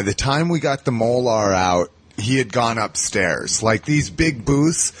 By the time we got the Molar out, he had gone upstairs. Like these big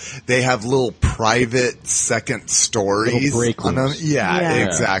booths, they have little private second stories Little break on them. rooms. Yeah, Yeah.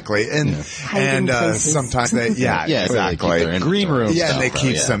 exactly. And Hiding places. sometimes they, Yeah, they exactly. keep their Green inventory room Yeah, stuff, and they though,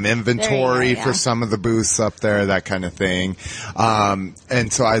 keep yeah. some inventory There you go, for yeah. some of the booths up there, that kind of thing.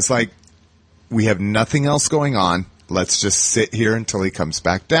 And so I was like, we have nothing else going on. Let's just sit here until he comes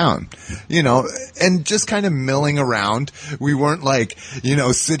back down, and just kind of milling around. We weren't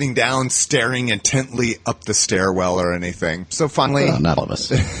sitting down, staring intently up the stairwell or anything. So finally, Not all of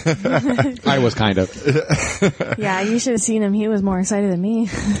us. I was kind of. Yeah, you should have seen him. He was more excited than me.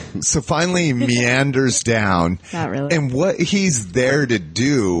 he meanders down. Not really. And what he's there to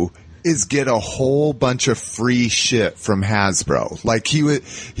do is get a whole bunch of free shit from Hasbro. Like he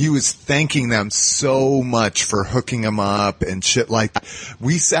was thanking them so much for hooking him up and shit like that.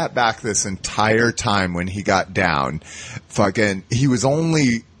 We sat back this entire time when he got down. He was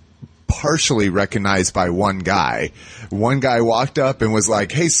only partially recognized by one guy. One guy walked up and was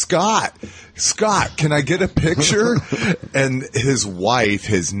like, "Hey, Scott." Scott, can I get a picture? And his wife,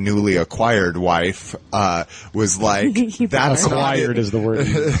 his newly acquired wife, was like, that's Acquired is the word.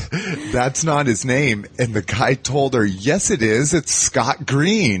 that's not his name. And the guy told her, yes, it is. It's Scott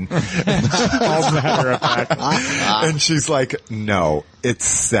Green. All matter of fact. And she's like, no, it's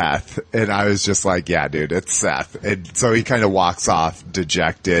Seth. And I was just like, yeah, dude, it's Seth. And so he kind of walks off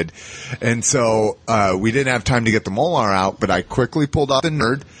dejected. And so, we didn't have time to get the Molar out, but I quickly pulled out the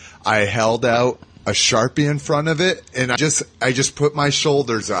Nerd. I held out a Sharpie in front of it, and I just put my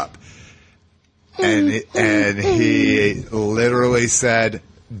shoulders up. And he literally said,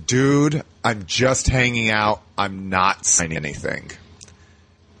 dude, I'm just hanging out. I'm not signing anything.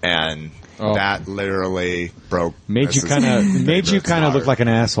 And that literally broke. Made you kind of look like an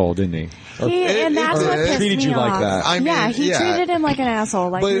asshole, didn't he? And that's what pissed treated me you like off. that. I mean, he treated him like an asshole.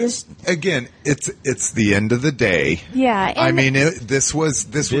 Like, But again, it's the end of the day. yeah. I And mean, this was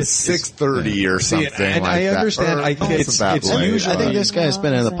 6:30 or something and like I that. understand. Or I think almost that it's late. usually- I think this guy's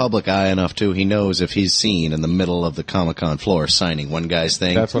been in the public eye enough too. He knows if he's seen in the middle of the Comic-Con floor signing one guy's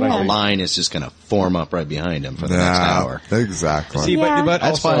thing, That's what I a think. line is just going to form up right behind him for the next hour. Exactly. See, Yeah. but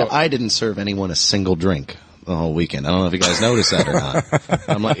That's also, why I didn't serve anyone a single drink the whole weekend. I don't know if you guys noticed that or not.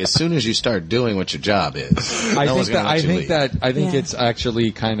 I'm like, as soon as you start doing what your job is, no one's going to let you leave. I think Yeah. it's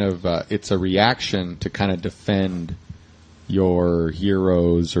actually kind of it's a reaction to kind of defend your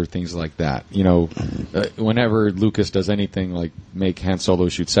heroes or things like that. You know, whenever Lucas does anything like make Han Solo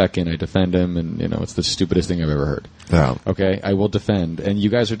shoot second, I defend him, and you know it's the stupidest thing I've ever heard. Yeah. Okay, I will defend, and you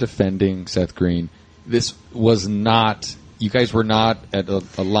guys are defending Seth Green. This was not. You guys were not at a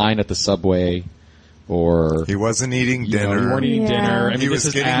line at the subway. Or He wasn't eating you know, dinner. you weren't eating Yeah. dinner. I mean, He this was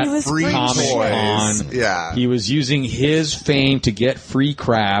is getting at He was free free Comic-Con. toys. Yeah. He was using his fame to get free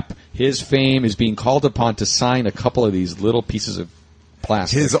crap. His fame is being called upon to sign a couple of these little pieces of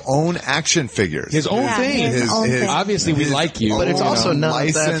plastic. His own action figures. His own Yeah, thing. his own thing. Obviously, we like you. But it's own also not that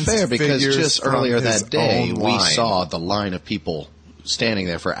licensed fair because figures just from earlier his that day own we line. saw the line of people standing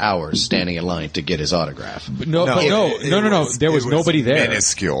there for hours, standing in line to get his autograph. No. There was nobody there.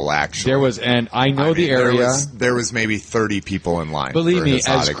 Minuscule, actually. There was, and I know I mean, the area. There was maybe 30 people in line. Believe for me, his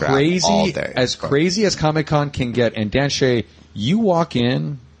as autograph all crazy day. as Comic-Con can get, and Dan Shea, you walk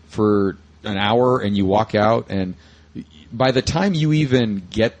in for an hour and you walk out, and by the time you even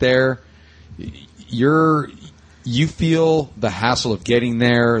get there, you feel the hassle of getting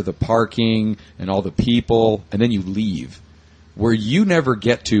there, the parking, and all the people, and then you leave. Where you never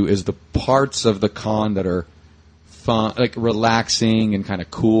get to is the parts of the con that are fun, like relaxing and kind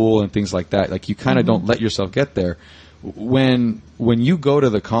of cool and things like that. Like you kind of don't let yourself get there. When you go to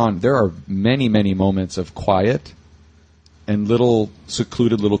the con, there are many, many moments of quiet and little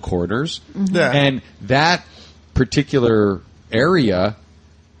secluded little corners. Yeah. And that particular area,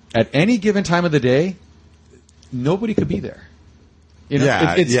 at any given time of the day, nobody could be there. You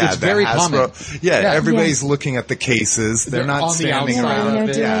know, it's the very common. Everybody's looking at the cases. They're They're not on the standing outside around. of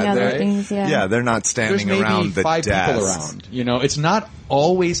it. They're doing other they're- things, yeah. they're not There's standing maybe around the 5 people desks. around. You know, it's not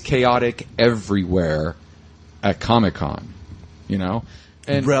always chaotic everywhere at Comic-Con. You know,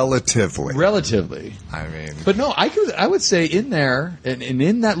 and relatively. I mean, But no, I would say in there and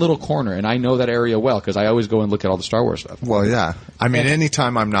in that little corner, and I know that area well because I always go and look at all the Star Wars stuff. well, yeah. I mean, And-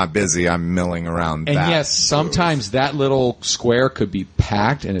 anytime I'm not busy, I'm milling around And that. yes, sometimes that little square could be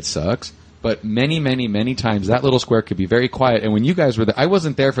packed and it sucks. But many, many, many times that little square could be very quiet. And when you guys were there, I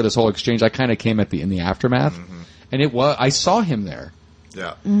wasn't there for this whole exchange. I kind of came in the aftermath, and I saw him there.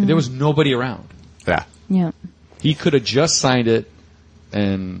 Yeah. And there was nobody around. Yeah. Yeah. He could have just signed it,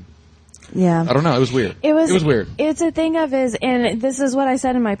 and Yeah. I don't know. It was weird. It was weird. It's a thing of and this is what I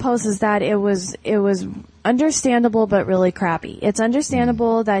said in my post, is that it was understandable but really crappy. It's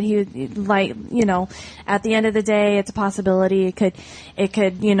understandable that he, like, you know, at the end of the day, it's a possibility. It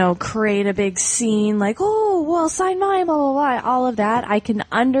could, you know, create a big scene like, oh, well, sign mine, blah, blah, blah, all of that. I can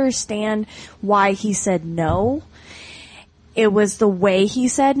understand why he said no. It was the way he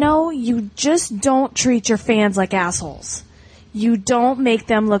said no. You just don't treat your fans like assholes. You don't make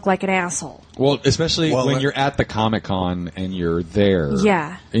them look like an asshole. Well, especially Well, when you're at the Comic-Con and you're there.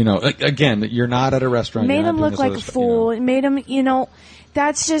 Yeah. You know, again, you're not at a restaurant. Made you're not him doing look this like other a stuff, fool. you know. Made him, you know,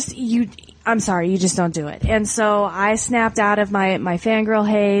 that's just, I'm sorry, you just don't do it. And so I snapped out of my fangirl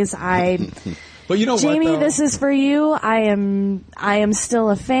haze. But you know Jamie, what, though? this is for you. I am still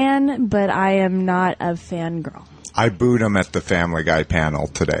a fan, but I am not a fangirl. I booed him at the Family Guy panel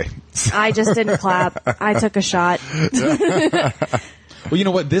today. I just didn't clap. I took a shot. Well, you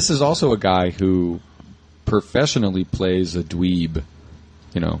know what? This is also a guy who professionally plays a dweeb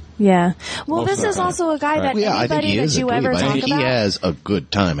Yeah. Well, Most this of the is time. also a guy that Well, yeah, I think anybody he that is a you dweeb. ever I talk think he about. has a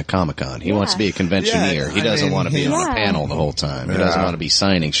good time at Comic-Con. He wants to be a conventioneer. Yeah, He I doesn't mean, want to be on he's- a panel the whole time. He Yeah. doesn't want to be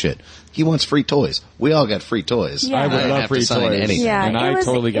signing shit. He wants free toys. We all got free toys. Yeah. I would don't love have free to sign toys. anything. Yeah, And I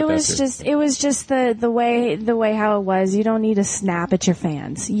totally get that, too. It was just the way how it was. You don't need to snap at your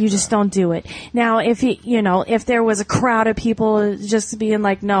fans. You just don't do it. Now, if if there was a crowd of people just being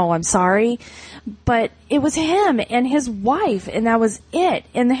like, "No, I'm sorry," but it was him and his wife, and that was it.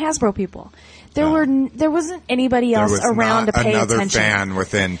 And the Hasbro people. There wasn't anybody There else was around not to pay another attention. fan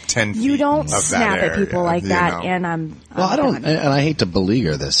within 10 feet You don't of that snap at area, people like that, know. and I'm Well, I don't, done. and I hate to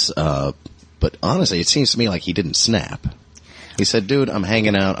beleaguer this, but honestly, it seems to me like he didn't snap. He said, "Dude, I'm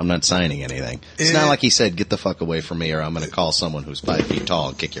hanging out. I'm not signing anything." It's not like he said, "Get the fuck away from me," or "I'm going to call someone who's 5 feet tall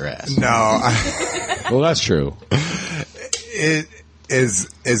and kick your ass." No, Well, that's true. it is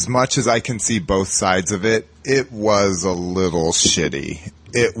as much as I can see both sides of it. It was a little shitty.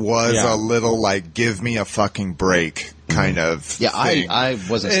 It was Yeah. a little like, give me a fucking break kind of Yeah, thing. I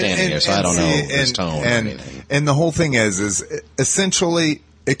wasn't standing there, so I don't know his tone or anything. And the whole thing is essentially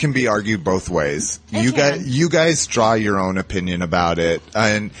it can be argued both ways. You guys draw your own opinion about it,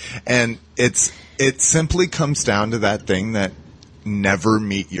 and it simply comes down to that thing that never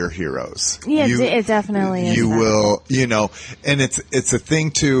meet your heroes. Yeah, it definitely is You that. will, and it's a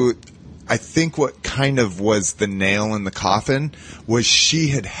thing too. I think what kind of was the nail in the coffin was she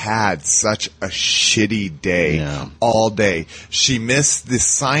had such a shitty day Yeah. all day. She missed the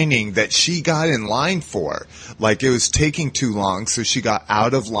signing that she got in line for. Like, it was taking too long, so she got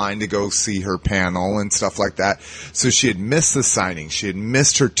out of line to go see her panel and stuff like that. So she had missed the signing. She had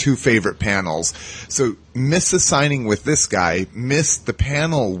missed her 2 favorite panels. So missed the signing with this guy, missed the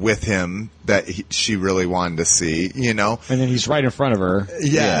panel with him that she really wanted to see, And then he's right in front of her.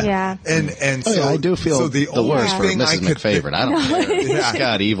 Yeah. Yeah. And Oh, so yeah, I do feel so the only worst for thing I Mrs. could McFavorite. I don't care. Yeah.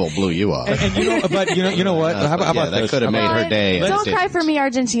 Scott Evil blew you off. And you know what? How about yeah, that this? could have How made about- her day. and Don't it cry didn't. for me,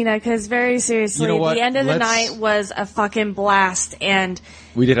 Argentina, because very seriously, You know what? the end of the Let's- night was a fucking blast, and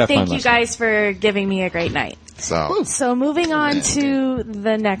We did have fun thank you last night. guys for giving me a great night. So moving on to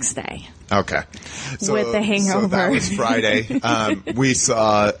the next day. Okay. With The Hangover. So that was Friday. We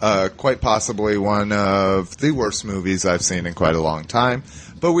saw quite possibly one of the worst movies I've seen in quite a long time,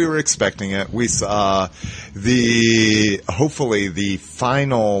 but we were expecting it. We saw hopefully the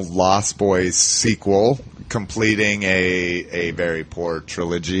final Lost Boys sequel, completing a very poor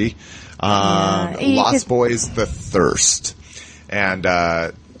trilogy. You Lost could- Boys: The Thirst. And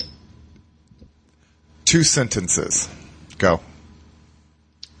 2 sentences. Go.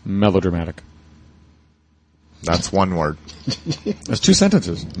 Melodramatic. That's one word. That's 2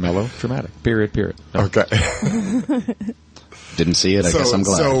 sentences. Melodramatic. Period. No. Okay. Didn't see it. I guess I'm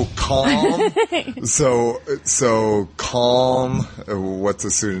glad. So calm. so calm. What's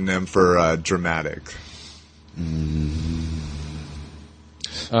a pseudonym for dramatic?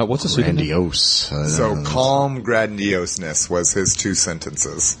 What's a pseudonym? Grandiose. So calm grandiosness was his 2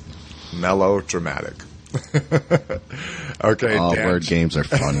 sentences. Melodramatic. Okay, All Dan. word games are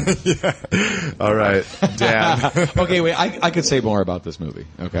fun. All right, Dan. Okay, wait. I could say more about this movie.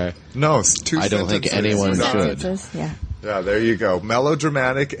 Okay. No, it's 2 I don't think sentences. anyone We're done. should. Sentences, yeah. Yeah, there you go.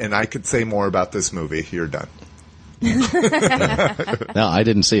 Melodramatic, and I could say more about this movie. You're done. No, I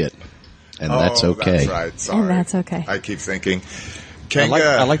didn't see it, and that's okay. That's right. Sorry. And that's okay. I keep thinking.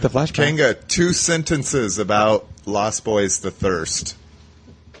 I like the flashback. Kanga, 2 sentences about Lost Boys: The Thirst.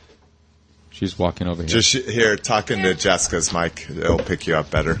 She's walking over here. Just here, talking to Jessica's mic. It'll pick you up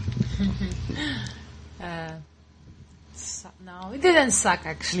better. No, it didn't suck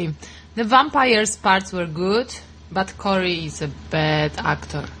actually. The vampires parts were good, but Corey is a bad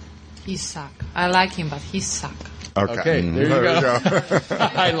actor. He suck. I like him, but he suck. Okay, there you There we go.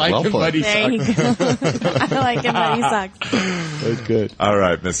 I like Well him, put. but he There you sucks. go. I like him, but he sucks. That's good. All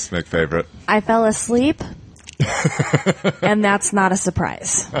right, Mrs. McFavorite. I fell asleep, and that's not a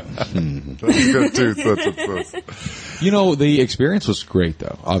surprise. That's good, 2 sentences. The experience was great,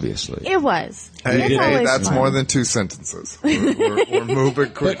 though. Obviously. It was. Hey, It's always that's fun. more than 2 sentences. We're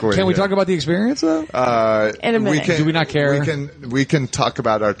moving quickly. Can we here. talk about the experience, though? In a minute. Do we not care? We can talk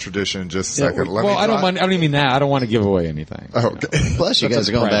about our tradition in just a second. Let me I don't talk- mind. I don't even mean that. I don't want to give away anything. Okay. Plus, you That's guys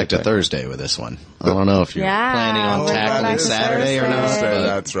a are going private back to thing. Thursday with this one. I don't know if you're Yeah, planning on we're going tackling back to Saturday or not. Thursday. but-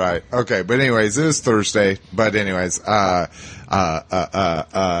 That's right. Okay, but anyways, it was Thursday. But anyways,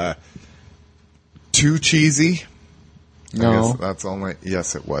 too cheesy. I No. guess that's only.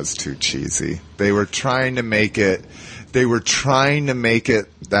 Yes, it was too cheesy. They were trying to make it. They were trying to make it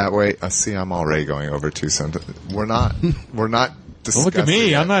that way. See, I'm already going over 2 sentences. We're not. We're not Well, discussing. look at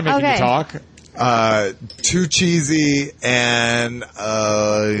me. it. I'm not making Okay. you talk. Too cheesy and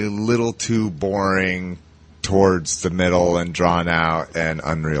a little too boring towards the middle and drawn out and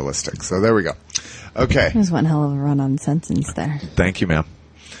unrealistic. So there we go. Okay. That was one hell of a run on sentence there. Thank you, ma'am.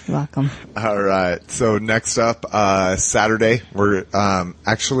 You're welcome. All right. So next up, Saturday, we're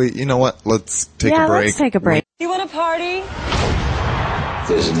actually, you know what? Let's take a break. Let's take a break. You want to party?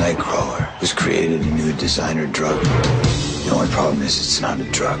 There's a Nightcrawler who's created a new designer drug. The only problem is it's not a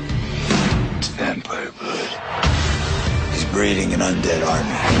drug. It's vampire blood. He's breeding an undead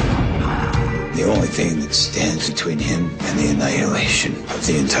army. The only thing that stands between him and the annihilation of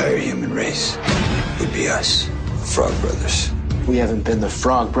the entire human race would be us, the Frog Brothers. We haven't been the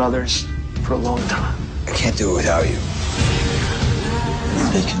Frog Brothers for a long time. I can't do it without you.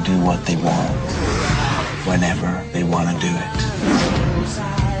 They can do what they want, whenever they want to do it.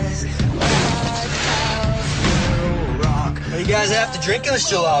 You guys have to drink in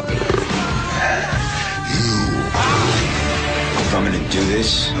this jalopy. If I'm gonna do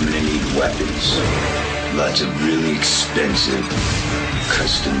this, I'm gonna need weapons. Lots of really expensive,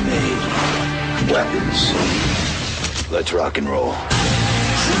 custom-made weapons. Let's rock and roll.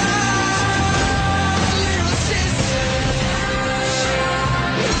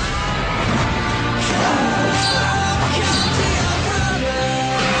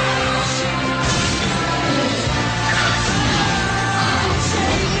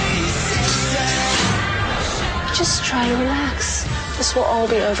 Just try to relax. This will all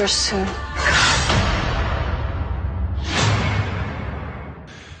be over soon.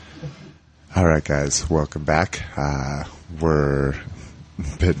 All right, guys, welcome back. We're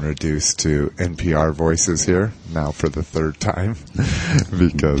been reduced to NPR voices here now for the third time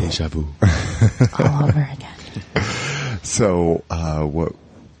because Deja vu. All over again. So,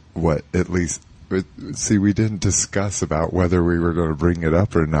 what? At least, see, we didn't discuss about whether we were going to bring it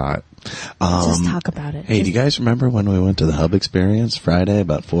up or not. Just talk about it. Hey, do you guys remember when we went to the Hub Experience Friday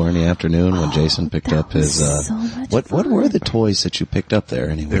about 4 p.m. when Jason picked up his? so much what fun. were the toys that you picked up there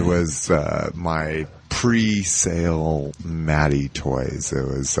anyway? It was my pre-sale Maddie toys. It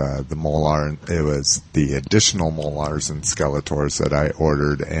was the Molar. It was the additional Molars and Skeletors that I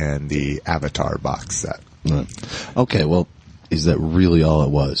ordered, and the Avatar box set. Okay, well, is that really all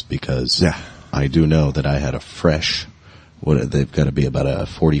it was? Because Yeah. I do know that I had a fresh. They've got to be about a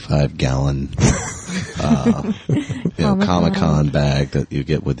 45-gallon Comic-Con bag that you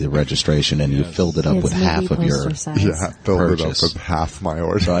get with the registration, and you filled it up with half of your Yeah, filled it up purchase. with half my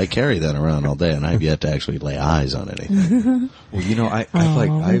order. So I carry that around all day, and I've yet to actually lay eyes on anything. Well, you know,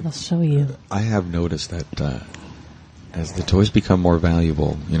 I'll show you. I have noticed that as the toys become more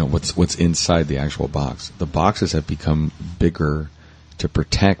valuable, you know, what's inside the actual box. The boxes have become bigger to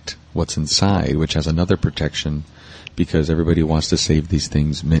protect what's inside, which has another protection because everybody wants to save these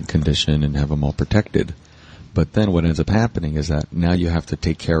things mint condition and have them all protected. But then what ends up happening is that now you have to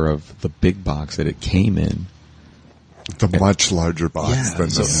take care of the big box that it came in. The much larger box than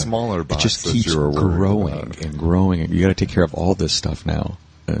the so smaller box It just that keeps you were worried growing about. and growing. And you got to take care of all this stuff now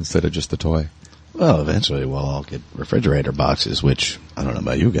instead of just the toy. Well, eventually I'll get refrigerator boxes, which, I don't know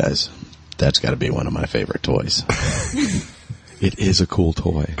about you guys, that's got to be one of my favorite toys. It is a cool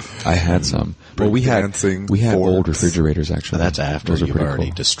toy. I had some. Well, we had Breakdancing old forks. refrigerators actually. That's after Those are you've pretty already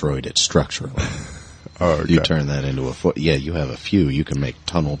cool. destroyed it structurally. Oh, okay. You turn that into a foot. Yeah, you have a few. You can make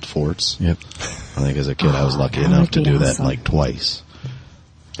tunneled forts. Yep. I think as a kid I was lucky that enough would to be do that awesome. like twice.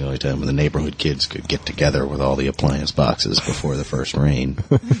 The only time when the neighborhood kids could get together with all the appliance boxes before the first rain.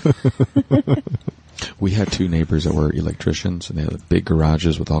 We had two neighbors that were electricians, and they had big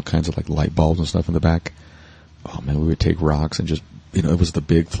garages with all kinds of like light bulbs and stuff in the back. Oh man, we would take rocks and just, you know, it was the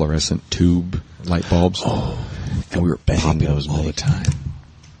big fluorescent tube light bulbs. Oh, and we were bang popping those them all the make. time.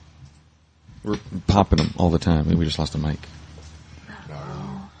 We're popping them all the time, and we just lost a mic.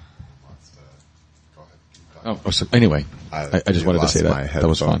 Oh, so anyway, I just wanted to say my that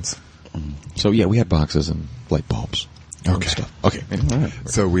was fun. headphones. So yeah, we had boxes and light bulbs. Okay. Stuff. Okay. Anyway.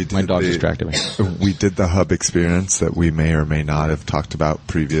 So we did My dog the- distracted me. We did the Hub experience that we may or may not have talked about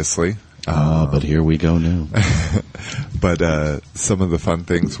previously. But here we go now. But some of the fun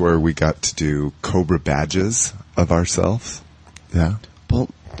things were we got to do Cobra badges of ourselves. Yeah. Well,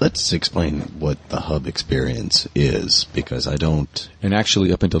 let's explain what the Hub experience is, because I don't. And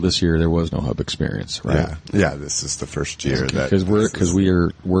actually, up until this year, there was no Hub experience, right? Yeah. Yeah. This is the first year that Because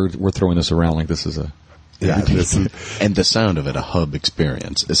we're throwing this around like this is a. Yeah. This is, And the sound of it, a Hub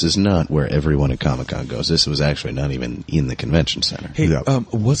experience. This is not where everyone at Comic-Con goes. This was actually not even in the convention center. Hey, Yeah.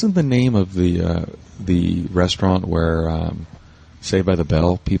 wasn't the name of the restaurant where Saved by the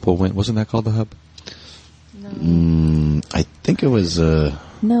Bell people went? Wasn't that called the Hub? No, I think it was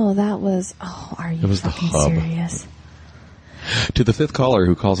No, that was. Oh, are you It was the fucking hub. serious? To the fifth caller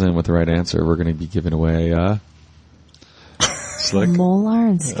who calls in with the right answer, we're going to be giving away Slick. Molar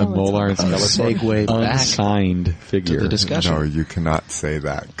and A Skeletor. Molar and Skeletor segue back unsigned figure. to the discussion. No, you cannot say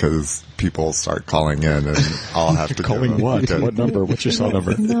that because people start calling in and I'll have to Calling give them- what? because- What number? What's your cell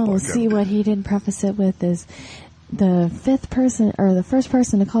number? No, see what he didn't preface it with is the fifth person or the first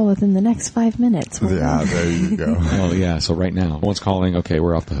person to call within the next 5 minutes. will Yeah, win. there you go. Oh, yeah. So right now, no one's calling. Okay,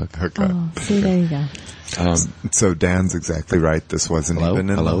 we're off the hook. Okay. Oh, see, there you go. So Dan's exactly right. This wasn't Hello, even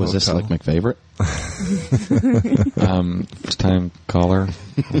in the hello. Is this hotel. Slick McFavorite? First time caller,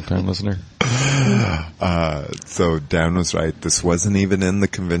 long time listener. So Dan was right. This wasn't even in the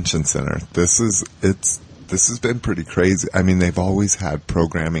convention center. This has been pretty crazy. I mean, they've always had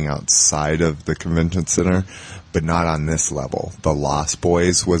programming outside of the convention center, but not on this level. The Lost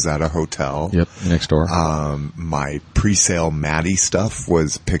Boys was at a hotel. Yep, next door. My pre-sale Maddie stuff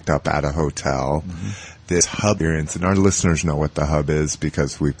was picked up at a hotel. This hub experience, and our listeners know what the hub is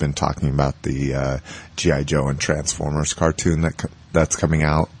because we've been talking about the G.I. Joe and Transformers cartoon that's coming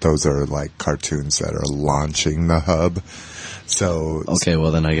out. Those are like cartoons that are launching the hub. So Okay,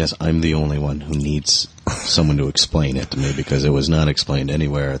 well then I guess I'm the only one who needs someone to explain it to me because it was not explained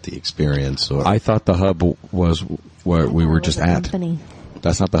anywhere at the experience. Or I thought the hub was where we were just It was a at. company.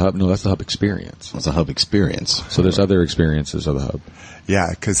 That's not the hub. No, that's the hub experience. it's a hub experience. So there's other experiences of the hub.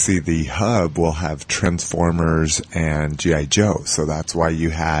 yeah, because see, the hub will have Transformers and G.I. Joe. So that's why you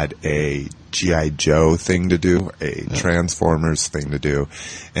had a G.I. Joe thing to do, a Transformers thing to do,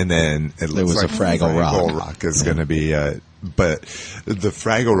 and then it looks was a like Fraggle Rock. is going to be but the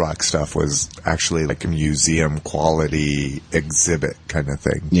Fraggle Rock stuff was actually like a museum quality exhibit kind of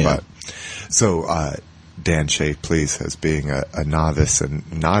thing. Yeah. But so Dan Shea, please, as being a novice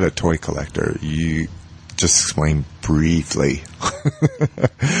and not a toy collector, you just explain briefly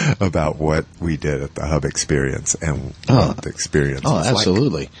about what we did at the Hub experience and what the experience Oh, was like.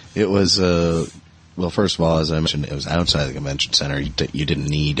 absolutely. It was, well, first of all, as I mentioned, it was outside the convention center. You didn't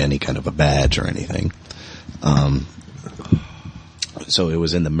need any kind of a badge or anything. So it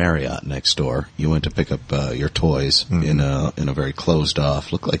was in the Marriott next door. You went to pick up your toys in a very closed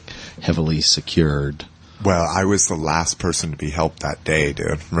off, looked like heavily secured. Well, I was the last person to be helped that day,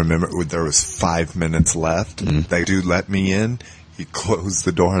 dude. Remember, there was 5 minutes left. They do let me in. He closed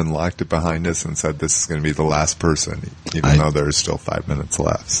the door and locked it behind us and said, "This is going to be the last person," even though there was still 5 minutes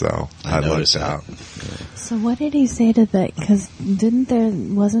left. So I noticed lucked that. out. So what did he say to the? Because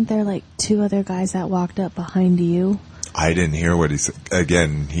wasn't there like two other guys that walked up behind you? I didn't hear what he said.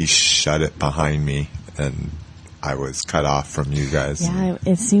 Again, he shut it behind me, and I was cut off from you guys. Yeah,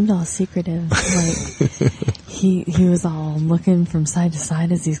 it seemed all secretive. Like he was all looking from side to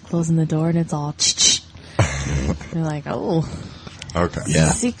side as he's closing the door, and it's all. You're like, oh, Okay.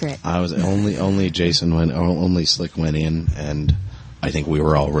 Yeah. secret. I was only Jason went, or only Slick went in, and I think we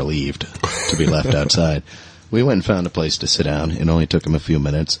were all relieved to be left outside. We went and found a place to sit down. It only took him a few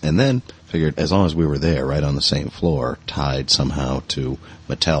minutes, and then figured as long as we were there, right on the same floor, tied somehow to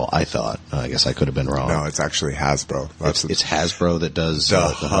Mattel. I thought. I guess I could have been wrong. No, it's actually Hasbro. it's Hasbro that does the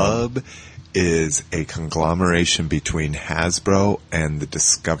the hub is a conglomeration between Hasbro and the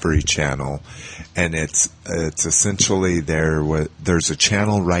Discovery Channel, and it's essentially there's a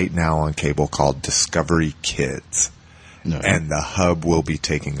channel right now on cable called Discovery Kids, No. and the hub will be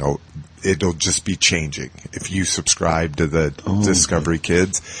taking over. It'll just be changing. If you subscribe to the Discovery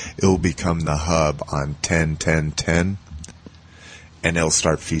Kids, it'll become the hub on 10/10/10. And it'll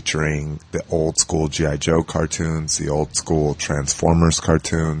start featuring the old school G.I. Joe cartoons, the old school Transformers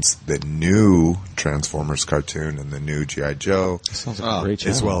cartoons, the new Transformers cartoon, and the new G.I. Joe, Sounds like a great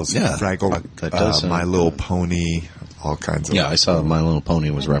channel. as well as Yeah. Fraggle, That does My sound- Little Pony, all kinds of. Yeah, I saw My Little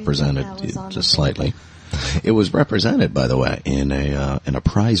Pony was represented that was on just the slightly. It was represented, by the way, in a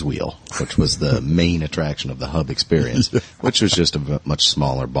prize wheel, which was the main attraction of the hub experience, which was just a much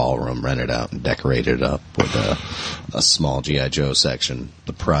smaller ballroom rented out and decorated up with a small G.I. Joe section,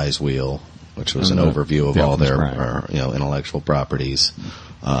 the prize wheel, which was an And the- overview of the all Optimus their Prime. intellectual properties,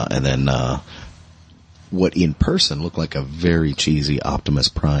 and then what in person looked like a very cheesy Optimus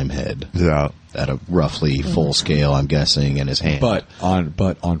Prime head. Yeah. At a roughly full scale, I'm guessing, in his hand. But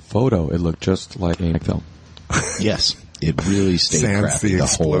on photo, it looked just like a film. Yes, it really stayed Sans crappy the the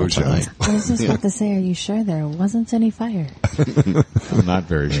whole explosion. time. I was just about to say, are you sure there wasn't any fire? I'm not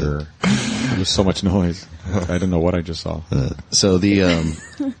very sure. There was so much noise. I didn't know what I just saw. So the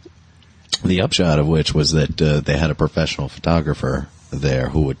upshot of which was that they had a professional photographer there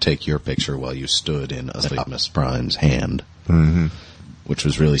who would take your picture while you stood in Optimus Prime's hand. Mm-hmm. which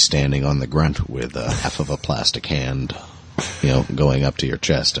was really standing on the grunt with half of a plastic hand, going up to your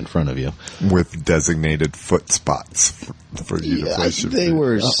chest in front of you. With designated foot spots for you to place your they feet.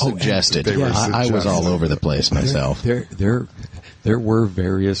 were suggested. They were I was all over the place myself. There were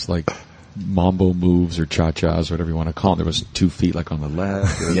various like mambo moves or cha-chas, whatever you want to call them. There was 2 feet like on the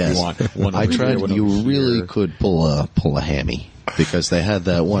left. Or Yes. you want one I over tried. here, one You over really here. could pull a hammy because they had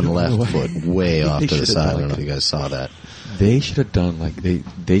that one left foot way off They to the should've side. I done don't know if like you guys saw that. They should have done like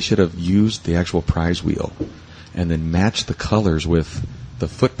they should have used the actual prize wheel and then matched the colors with the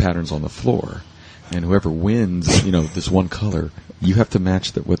foot patterns on the floor. And whoever wins, this one color, you have to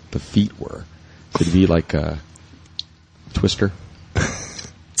match what the feet were. It'd be like a Twister.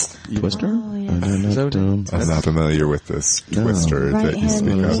 Twister? Oh, yeah. Is that what I'm not familiar with this Twister Right that you hand speak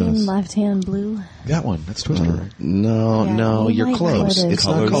of. green, left hand blue. that one? That's Twister, right? No, you you're might close. call it a It's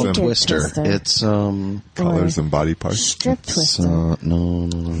not Colors called and- Twister. Twister. It's Colors and body parts. Strip twister.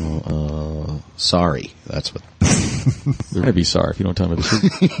 no. Sorry, that's what. I'd be sorry if you don't tell me the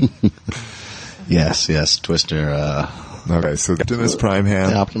truth. Yes, Twister. Okay, so the Optimus Prime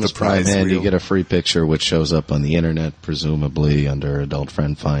hand, The Optimus the Prime prize hand, wheel. you get a free picture which shows up on the internet, presumably under Adult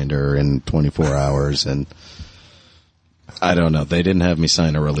Friend Finder in 24 hours, and I don't know. They didn't have me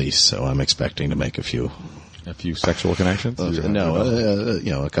sign a release, so I'm expecting to make a few. A few sexual connections?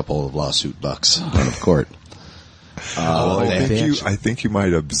 A couple of lawsuit bucks out of court. I think you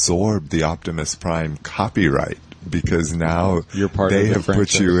might absorb the Optimus Prime copyright because now You're part they of the have put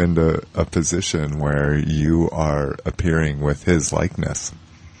franchise. you into a position where you are appearing with his likeness.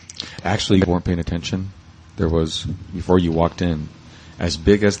 Actually, you weren't paying attention. There was, before you walked in, as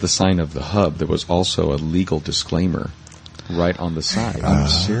big as the sign of the hub, there was also a legal disclaimer right on the side. I'm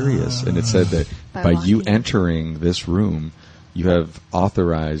serious. And it said that by you walking in. entering this room, you have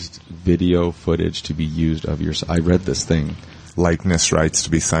authorized video footage to be used of your... I read this thing. Likeness rights to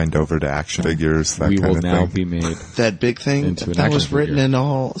be signed over to action figures, that We kind will of now thing. be made... That big thing, Into an that action was written figure. in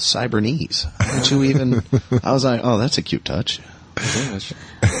all Cybernese. Didn't you even... I was like, oh, that's a cute touch.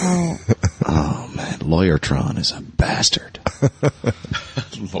 Oh, Oh, man, Lawyertron is a bastard.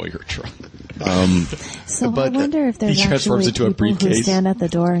 Lawyer Trump. so But, I wonder if there's he transforms actually into a people who briefcase. stand at the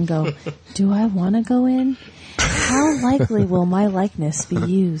door and go, "Do I want to go in? How likely will my likeness be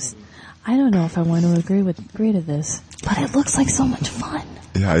used? I don't know if I want to agree to this, but it looks like so much fun."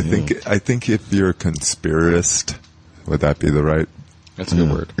 Yeah, I think if you're a conspiracist, would that be the right That's a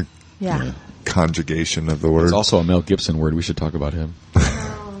good word. Yeah. conjugation of the word? It's also a Mel Gibson word. We should talk about him.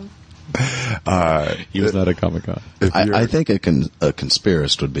 He was not at Comic-Con. If you're- I think a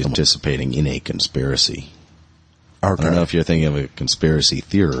conspiracist would be participating in a conspiracy. okay. I don't know if you're thinking of a conspiracy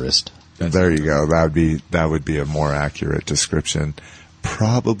theorist. There you go. That would be a more accurate description.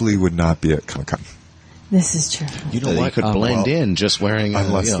 Probably would not be at Comic-Con. This is true. You know That what? you could blend well, in just wearing a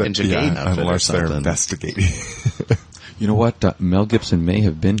Unless, Ninja Gaiden outfit or unless they're something. investigating. You know what? Mel Gibson may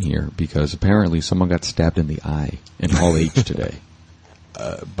have been here because apparently someone got stabbed in the eye in Hall H today.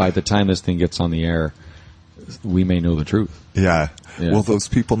 By the time this thing gets on the air, we may know the truth. Yeah. Yeah. Well, those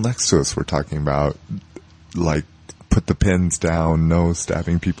people next to us were talking about, like, put the pins down, no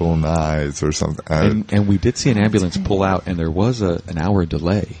stabbing people in the eyes or something. And we did see an ambulance pull out, and there was an hour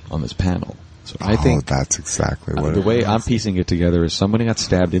delay on this panel. So I think that's exactly what the it way was. I'm piecing it together is somebody got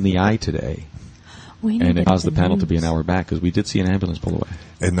stabbed in the eye today, We need and it to caused get the panel to be an news. hour back because we did see an ambulance pull away.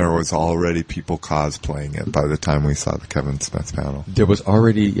 And there was already people cosplaying it by the time we saw the Kevin Smith panel. There was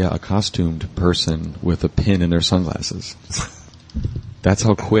already a costumed person with a pin in their sunglasses. That's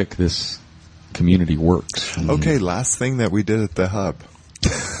how quick this community works. Okay, last thing that we did at the hub.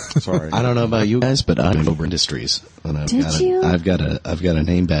 Sorry. I don't know about you guys, but I'm in Cobra Industries, and I've got a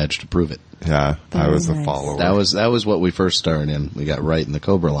name badge to prove it. Yeah, I Very was a nice. follower. That was what we first started in. We got right in the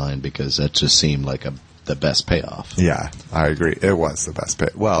Cobra line because that just seemed like the best payoff. Yeah, I agree. It was the best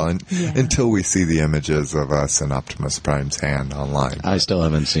pit. Well, until we see the images of us and Optimus Prime's hand online. I still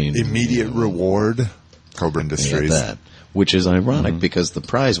haven't seen Immediate reward, Cobra Yeah, Industries. that, which is ironic because the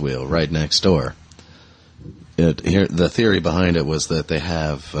prize wheel right next door. The theory behind it was that they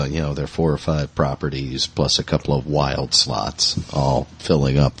have, their 4 or 5 properties plus a couple of wild slots, all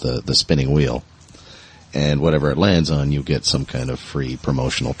filling up the spinning wheel. And whatever it lands on, you get some kind of free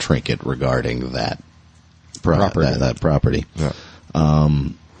promotional trinket regarding that Property. That property. Yeah.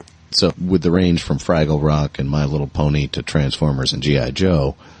 So with the range from Fraggle Rock and My Little Pony to Transformers and G.I.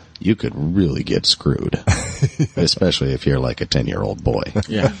 Joe, you could really get screwed, especially if you're like a 10-year-old boy.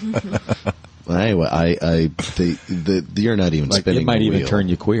 Yeah. Well, anyway, you're not even Like, spinning it might the even wheel. turn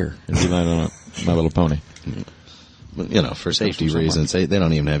you queer if you land on My Little Pony. for safety reasons, they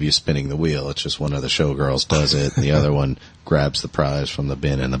don't even have you spinning the wheel. It's just one of the showgirls does it, and the other one grabs the prize from the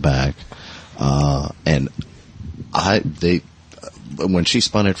bin in the back. And when she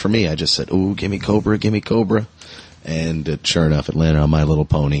spun it for me, I just said, "Ooh, gimme Cobra." And sure enough, it landed on My Little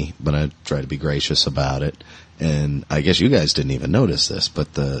Pony, but I tried to be gracious about it. And I guess you guys didn't even notice this,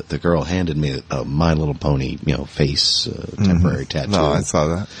 but the girl handed me a My Little Pony, face temporary tattoo. No, I saw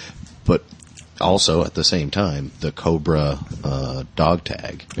that. But also, at the same time, the Cobra dog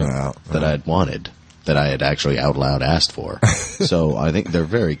tag that I'd wanted, that I had actually out loud asked for. So I think they're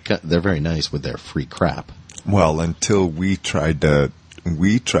very nice with their free crap. Well, until we tried to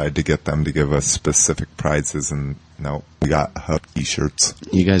get them to give us specific prizes, and no, we got Hub T-shirts.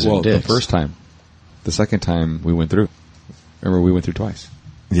 You guys are dicks. The first time. The second time we went through. Remember, we went through twice.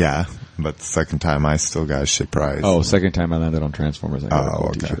 Yeah, but the second time I still got a shit prize. Oh, second time I landed on Transformers. I got a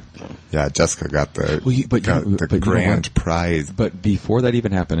cool T-shirt. Yeah, Jessica got the grand you know prize. But before that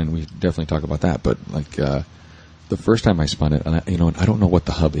even happened, and we definitely talk about that, but the first time I spun it, and I don't know what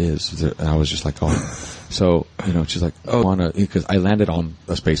the hub is, and I was just like, oh. So, she's like, oh, because I landed on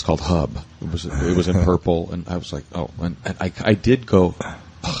a space called Hub. It was in purple, and I was like, oh, and I did go,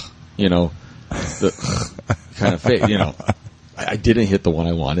 the kind of face, I didn't hit the one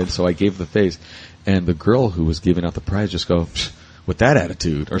I wanted, so I gave the face, and the girl who was giving out the prize just go, with that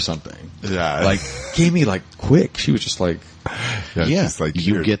attitude or something. Yeah. Gave me quick. She was just like, yeah,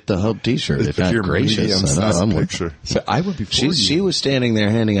 you get the Hub T-shirt if not gracious. I'm picture. So I went before you. She was standing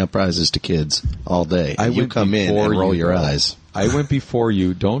there handing out prizes to kids all day. You come in and roll your eyes. I went before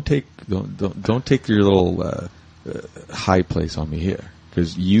you. Don't take your little high place on me here,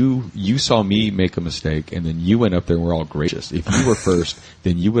 because you saw me make a mistake, and then you went up there and were all gracious. If you were first,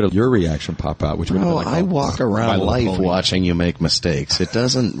 then you would have your reaction pop out, which would have been like, I walk around life watching you make mistakes. It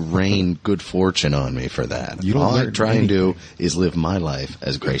doesn't rain good fortune on me for that. All I try and do is live my life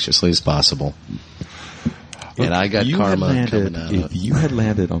as graciously as possible. Look, and I got karma coming out. If you had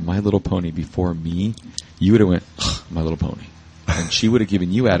landed on My Little Pony before me, you would have went, My Little Pony. And she would have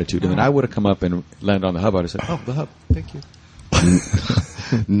given you attitude, and then I would have come up and landed on the Hub. I would have said, oh, the Hub, thank you.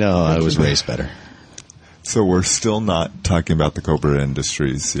 No, I was raised better. So we're still not talking about the Cobra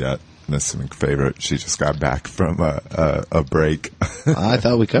Industries yet. Miss McFavorite, she just got back from a break. I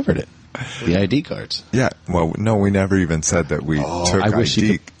thought we covered it. The ID cards. Yeah. Well, no, we never even said that we took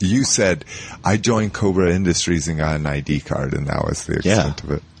ID. You said, I joined Cobra Industries and got an ID card, and that was the extent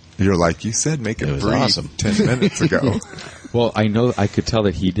of it. You're like, you said make it brief awesome. 10 minutes ago. Well, I could tell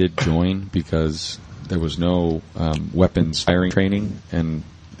that he did join because there was no weapons firing training, and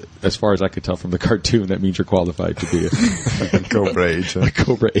as far as I could tell from the cartoon, that means you're qualified to be a Cobra agent. A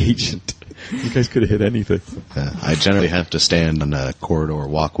Cobra agent. You guys could have hit anything. I generally have to stand on corridor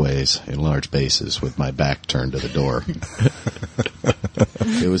walkways in large bases with my back turned to the door.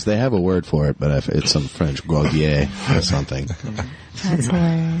 They have a word for it, but it's some French gaudier or something. That's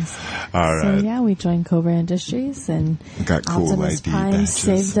hilarious. All right. So yeah, we joined Cobra Industries, and got cool Optimus ID Prime badges.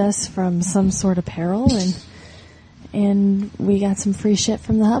 saved us from some sort of peril, and we got some free shit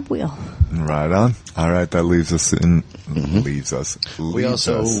from the Hub Wheel. Right on. All right, that leaves us in. We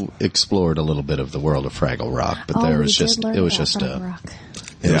also explored a little bit of the world of Fraggle Rock, but it was just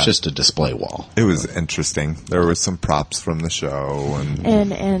a display wall. It was interesting. There was some props from the show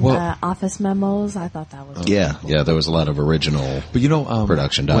and office memos. I thought that was yeah. There was a lot of original,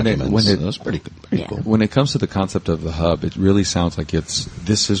 production documents. It was pretty cool. When it comes to the concept of the Hub, it really sounds like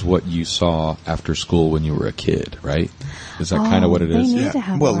this is what you saw after school when you were a kid, right? Is that kind of what it is?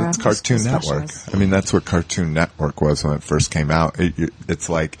 Yeah. Well, it's Cartoon Network. I mean, that's what Cartoon Network was when it first came out. It's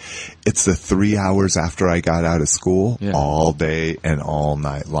like, it's the 3 hours after I got out of school, all day and all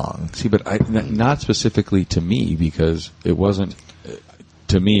night long. See, but not specifically to me, because it wasn't.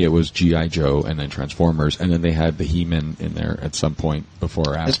 To me, it was G.I. Joe and then Transformers, and then they had the He-Man in there at some point before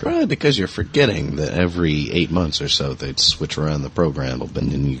or after. It's probably because you're forgetting that every 8 months or so they'd switch around the program, and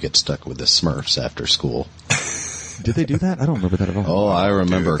then you get stuck with the Smurfs after school. Did they do that? I don't remember that at all. Oh, I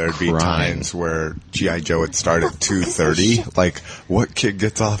remember there'd crying. be times where G.I. Joe would start at 2:30. Like, what kid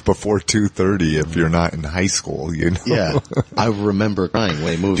gets off before 2:30 if you're not in high school, you know? Yeah. I remember crying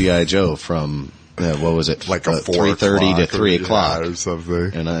when movie G.I. Joe from, what was it? Like a 3:30 to 3 o'clock. Or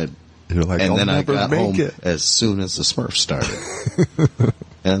something. And you're like, and then I got home it. as soon as the Smurfs started.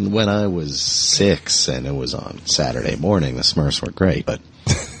 And when I was 6 and it was on Saturday morning, the Smurfs were great. But,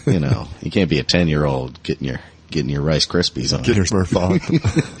 you can't be a 10-year-old getting your Rice Krispies on. Get your Smurf on.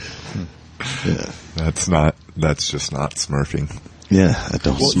 Yeah. That's just not smurfing. Yeah,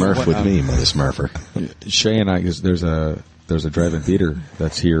 don't smurf with me, Mother Smurfer. Shay and I, there's a drive-in theater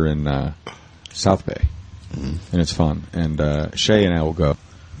that's here in South Bay. and it's fun. And Shay and I will go,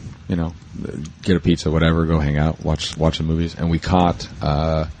 get a pizza, whatever, go hang out, watch the movies. And we caught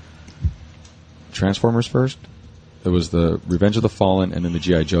Transformers first. It was the Revenge of the Fallen and then the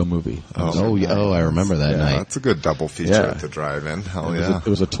G.I. Joe movie. I remember that night. That's a good double feature at the drive-in. Hell yeah. It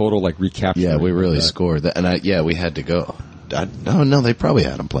was a total recapture. Yeah, we really scored that. And we had to go. No, they probably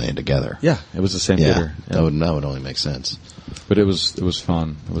had them playing together. Yeah, it was the same theater. Yeah. That would only make sense. But it was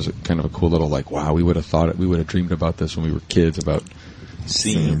fun. It was kind of a cool little wow, we would have thought it. We would have dreamed about this when we were kids, about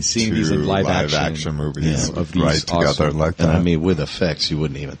seeing these in live action movies of these right together awesome, like that. And with effects, you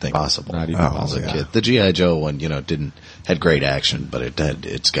wouldn't even think possible. Not even as a kid. The G.I. Joe one, had great action, but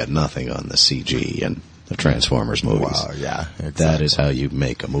it's got nothing on the CG and the Transformers movies. Wow, yeah, exactly. That is how you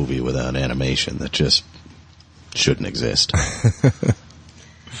make a movie without animation that just shouldn't exist.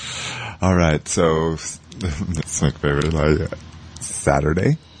 All right, so that's my favorite.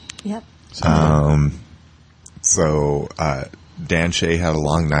 Saturday. Yep. So Dan Shea had a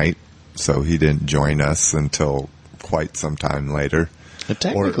long night, so he didn't join us until quite some time later.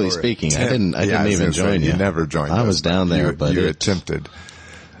 Technically speaking, I didn't even join you. You never joined us. I was down there, but you attempted.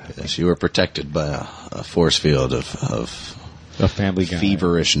 Yes, you were protected by a force field of a Family Guy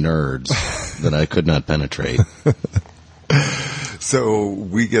feverish nerds that I could not penetrate. So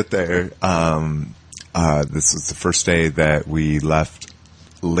we get there. This was the first day that we left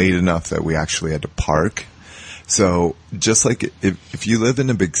late enough that we actually had to park. So just like if you live in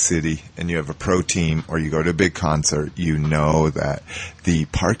a big city and you have a pro team or you go to a big concert, you know that the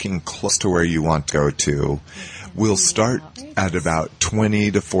parking close to where you want to go to will start at about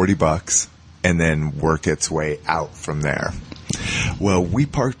 $20 to $40 and then work its way out from there. Well, we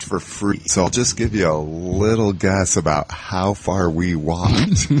parked for free, so I'll just give you a little guess about how far we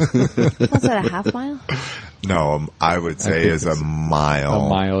walked. Was that a half mile? No, I would say is a mile. A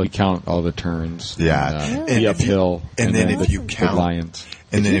mile. You count all the turns. Yeah, and the uphill, and then if you count the Lions,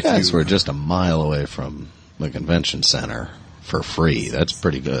 and then if you were just a mile away from the convention center for free, that's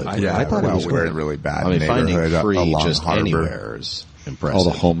pretty good. I thought it was a really bad. I mean, finding free along just Harbor. Anywhere is impressive. All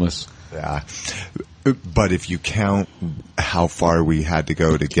the homeless. Yeah. But if you count how far we had to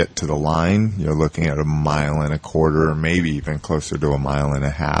go to get to the line, you're looking at 1.25 miles, or maybe even closer to 1.5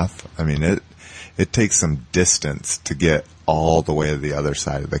 miles. I mean, it takes some distance to get all the way to the other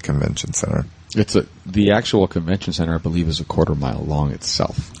side of the convention center. The actual convention center, I believe, is 1/4 mile long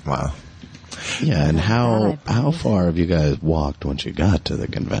itself. Wow. Yeah, and how far have you guys walked once you got to the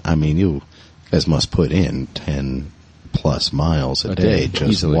convention? I mean, you guys must put in 10 plus miles a day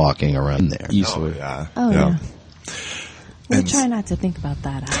just easily. Walking around there. Easily. Yeah. We try not to think about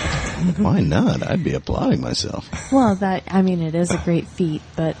that. Why not? I'd be applauding myself. Well, it is a great feat,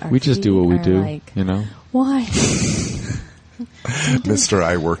 but our we just do what we do, Why? Mister,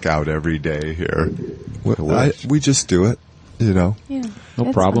 I work out every day here. We just do it, Yeah.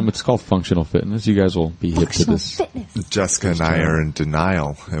 No problem. Fun. It's called functional fitness. You guys will be hip to this. Fitness. Jessica and I are in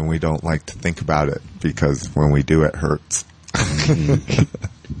denial, and we don't like to think about it because when we do, it hurts.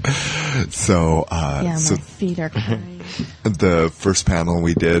 So, my feet are crying. The first panel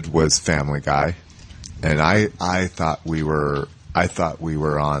we did was Family Guy, and I thought we were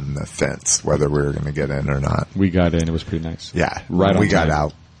on the fence whether we were going to get in or not. We got in. It was pretty nice. Yeah, right. We got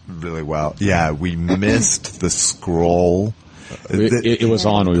out really well. Yeah, we missed the scroll. It was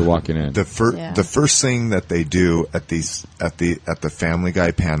on when we were walking in. The first thing that they do at the Family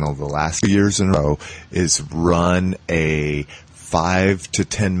Guy panel the last 2 years in a row is run a 5 to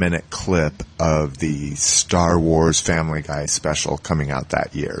 10 minute clip of the Star Wars Family Guy special coming out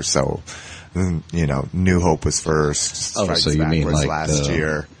that year. So, New Hope was first. Strikes so you Back mean was like last the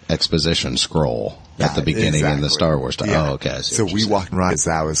year exposition scroll at the beginning in the Star Wars stuff? Yeah. Oh, okay. So we walked right as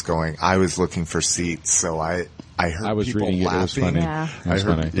that was going. I was looking for seats, so I heard I was people reading laughing. it. It was funny. Yeah. It was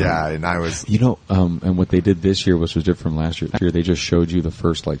funny. Yeah, and I was. And what they did this year was different from last year. Last year they just showed you the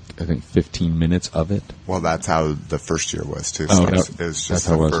first, 15 minutes of it. Well, that's how the first year was too. Oh, So it was just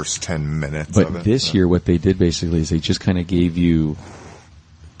the first 10 minutes But of it. this year, what they did basically is they just kind of gave you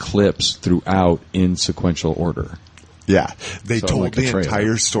clips throughout in sequential order. Yeah, they So told like a the trailer.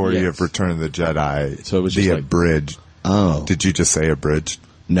 entire story Yes. of Return of the Jedi. So it was just the like- abridged. Oh. Did you just say abridged?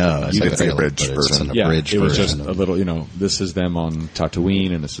 No, You like did say trailer, abridged but it's version. an Yeah, abridged it was just version a of- little, this is them on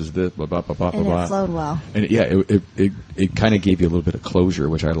Tatooine, and this is this, blah, blah, blah, blah, And blah. it flowed well. And it kind of gave you a little bit of closure,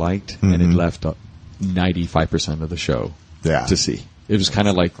 which I liked, and it left 95% of the show to see. It was kind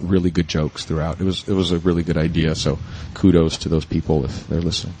of like really good jokes throughout. It was a really good idea, so kudos to those people if they're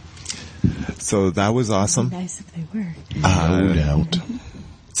listening. So that was awesome. Nice if they were. No doubt.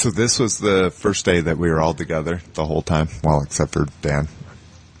 So this was the first day that we were all together the whole time, well, except for Dan.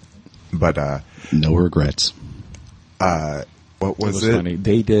 But no regrets. What was it? it? Funny.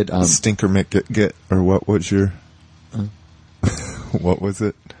 They did Stinker McGet, or what was your? What was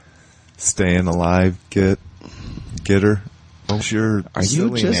it? Staying alive, getter. What's your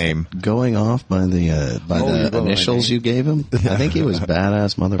silly name? Going off by the initials you gave him? I think he was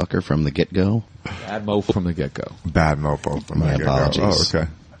badass motherfucker from the get-go. Bad mofo from the get-go. Bad mofo from My the get-go. apologies. Oh, okay.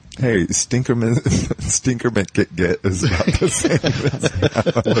 Hey, Stinker McGet is about the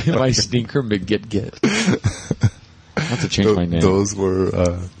same. My Stinker McGet. I have to change my name. Those were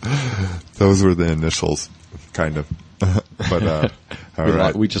the initials, kind of. But all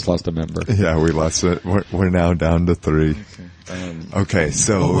right. We just lost a member. Yeah, we lost it. We're now down to 3. Okay,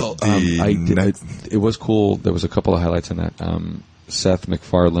 so it was cool. There was a couple of highlights in that. Seth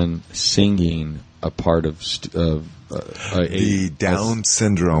MacFarlane singing a part of the Down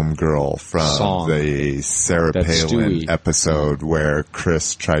syndrome girl from the Sarah Palin episode where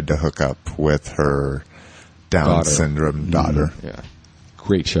Chris tried to hook up with her Down syndrome daughter. Yeah,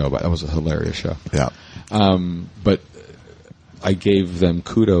 great show. That was a hilarious show. Yeah, but I gave them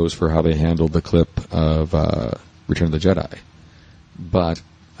kudos for how they handled the clip of Return of the Jedi. But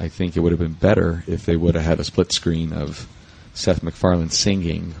I think it would have been better if they would have had a split screen of Seth MacFarlane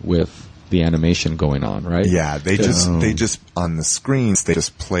singing with the animation going on, right? Yeah, they just on the screens they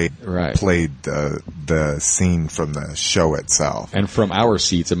just played the scene from the show itself. And from our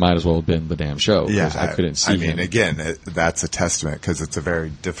seats, it might as well have been the damn show. Yeah, I couldn't see him. I mean, again, that's a testament because it's a very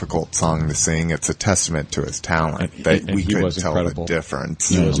difficult song to sing. It's a testament to his talent that we couldn't tell the difference.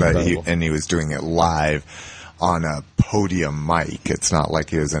 He was doing it live on a podium mic. It's not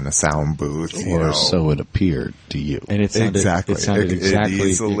like he was in a sound booth. Or so it appeared to you. And it sounded it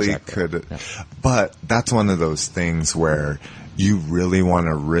easily could. Yeah. But that's one of those things where you really want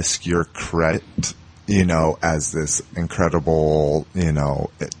to risk your credit, as this incredible,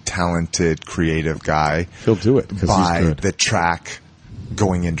 talented, creative guy. He'll do it because by he's good. The track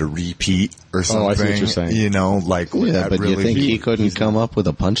going into repeat or something. Oh, I see what you're saying. But really you think he couldn't come up with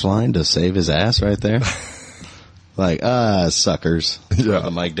a punchline to save his ass right there? Like, suckers. Throw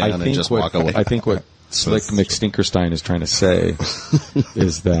the mic down and just walk away. I think what Slick McStinkerstein is trying to say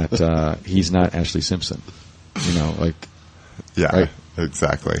is that he's not Ashley Simpson. Yeah, right?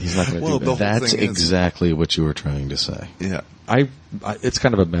 Exactly. He's not going to do that. That's exactly what you were trying to say. Yeah. It's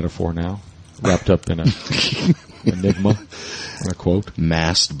kind of a metaphor now, wrapped up in a enigma, a quote.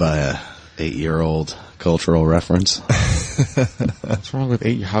 Masked by a 8-year-old cultural reference. What's wrong with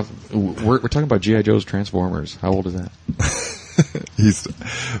 8? We're talking about G.I. Joe's Transformers. How old is that? He's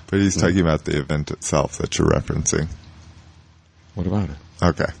talking about the event itself that you're referencing. What about it?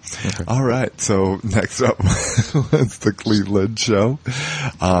 Okay. All right. So next up was the Cleveland show.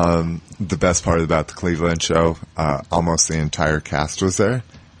 The best part about the Cleveland show, almost the entire cast was there.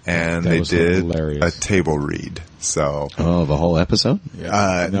 And they did hilarious. A table read. So, the whole episode?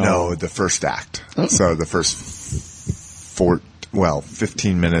 No, the first act. Oh. So the first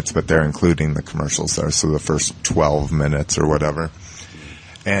 15 minutes, but they're including the commercials there. So the first 12 minutes or whatever.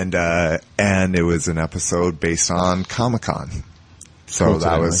 And it was an episode based on Comic-Con. So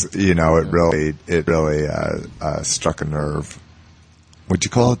that was, it really struck a nerve. Would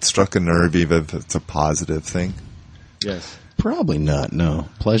you call it struck a nerve even if it's a positive thing? Yes. Probably not, no.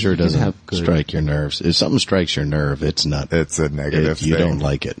 Pleasure doesn't strike your nerves. If something strikes your nerve, it's not. It's a negative thing. You don't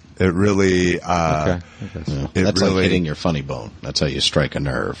like it. It really, that's like hitting your funny bone. That's how you strike a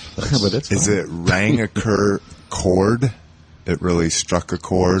nerve. Is it rang a chord? It really struck a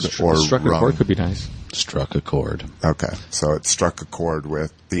chord or struck rung? A chord could be nice. Struck a chord. Okay. So it struck a chord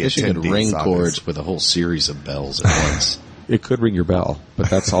with the attendees. You could ring chords with a whole series of bells at once. It could ring your bell, but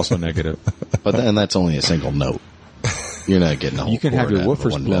that's also negative. But then that's only a single note. You're not getting a whole. You can have your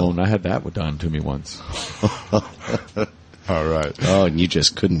woofers blown. Bell. I had that done to me once. All right. Oh, and you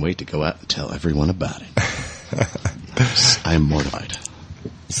just couldn't wait to go out and tell everyone about it. I'm mortified.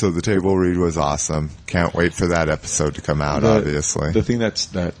 So the table read was awesome. Can't wait for that episode to come out, obviously. The thing that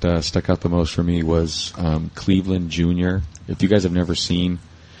stuck out the most for me was Cleveland Jr. If you guys have never seen,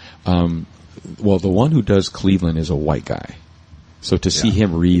 the one who does Cleveland is a white guy. So to see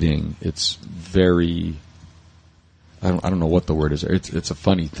him reading, it's very... I don't know what the word is. It's a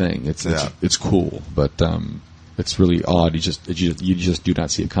funny thing. It's cool, but it's really odd. You just do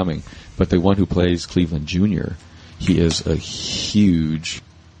not see it coming. But the one who plays Cleveland Jr., he is a huge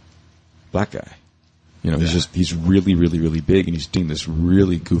black guy. He's really, really, really big, and he's doing this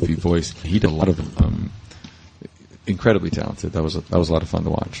really goofy voice. He did a lot of incredibly talented. That was a lot of fun to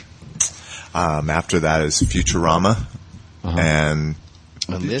watch. After that is Futurama, and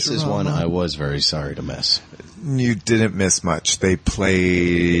this is one I was very sorry to miss. You didn't miss much. They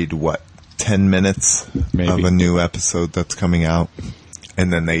played 10 minutes Maybe. of a new episode that's coming out,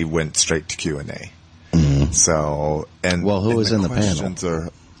 and then they went straight to Q&A. Mm-hmm. So, and Well, who and was in the questions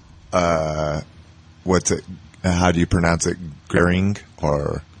are, what's it? How do you pronounce it? Groening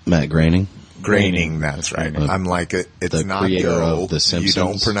or Matt Groening. Groening? That's right. I'm like it's the not creator the O. of The You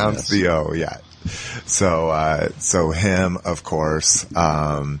don't Simpsons, pronounce yes. the O yet. So him, of course.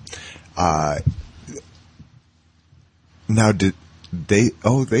 Now did they?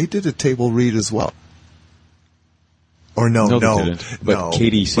 Oh, they did a table read as well. Or no, No, they didn't. But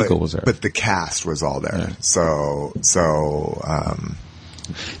Katie Segal was there. But the cast was all there. Yeah. So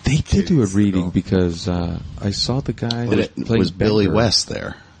They did do a Katie reading Segal. because I saw the guy who It playing was Billy Bender. West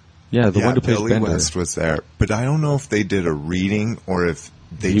there. Yeah, the yeah, one who plays Billy Bender. West was there. But I don't know if they did a reading or if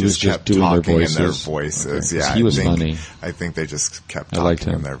they He was just just kept doing their talking in their voices. voices. Okay. Yeah, He was I think, funny. I think they just kept I liked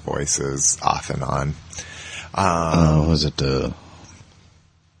talking in him. their voices off and on. Was it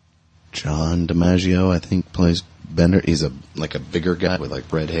John DiMaggio? I think plays Bender. He's a bigger guy with like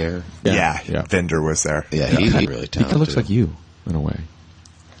red hair. Yeah, yeah. Bender was there. Yeah, he's really He talented. kind of looks like you in a way,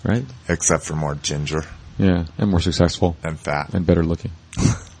 right? Except for more ginger Yeah, and more successful and fat and better looking,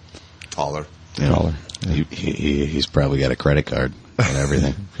 taller. taller. Yeah. He's probably got a credit card and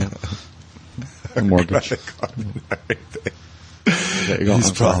everything. A mortgage.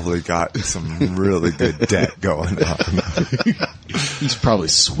 He's probably got some really good debt going on. He's probably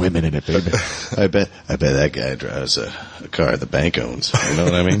swimming in it, baby. I bet that guy drives a car the bank owns. You know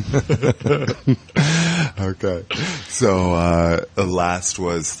what I mean? Okay. So, last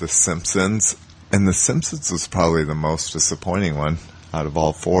was The Simpsons. And The Simpsons was probably the most disappointing one out of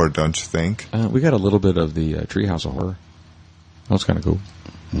all four, don't you think? We got a little bit of the Treehouse of Horror. That was kind of cool.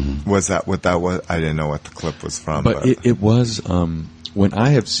 Was that what that was? I didn't know what the clip was from. But it was, when I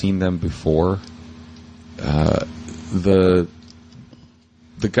have seen them before, the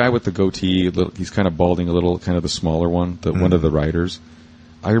guy with the goatee, he's kind of balding a little, kind of the smaller one, one of the writers.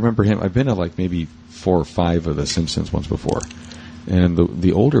 I remember him. I've been to like maybe 4 or 5 of the Simpsons ones before. And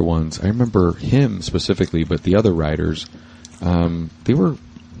the older ones, I remember him specifically, but the other writers, they were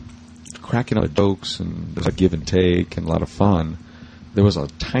cracking up jokes and there was a give and take and a lot of fun. There was a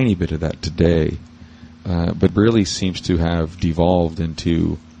tiny bit of that today, but really seems to have devolved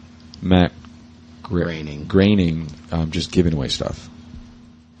into Matt Groening. Just giving away stuff.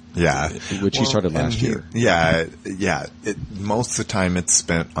 yeah, Which he started and last year. Yeah. Most of the time it's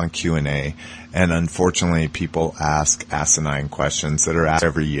spent on Q&A, and unfortunately people ask asinine questions that are asked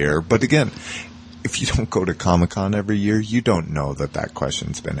every year. But again, if you don't go to Comic-Con every year, you don't know that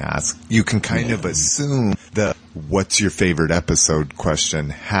question's been asked. You can kind of assume the what's your favorite episode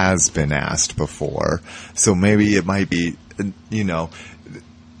question has been asked before. So maybe it might be,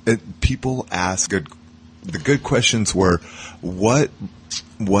 people ask the good questions were, what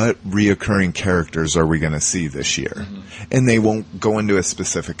reoccurring characters are we going to see this year? Mm-hmm. And they won't go into a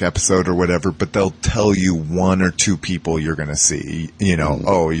specific episode or whatever, but they'll tell you 1 or 2 people you're going to see.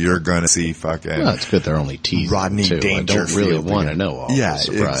 Oh, you're going to see fucking. Well, it's good they're only teasing. Rodney too. Dangerfield. I don't really want to know all the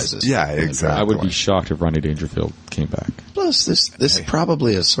surprises. Exactly. I would be shocked if Rodney Dangerfield came back. Plus, this is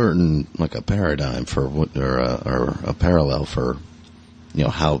probably a certain like a paradigm for what, or a parallel for,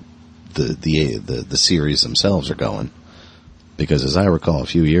 how the series themselves are going. Because as I recall, a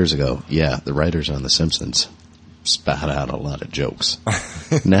few years ago, the writers on The Simpsons spat out a lot of jokes.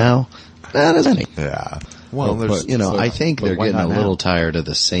 Now, not as many. Yeah. Well, I think they're getting a little now? tired of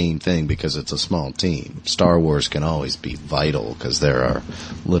the same thing because it's a small team. Star Wars can always be vital because there are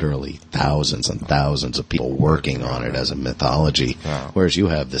literally thousands and thousands of people working on it as a mythology, whereas you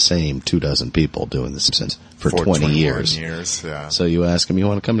have the same 24 people doing The Simpsons for 20 years. Yeah. So you ask them, you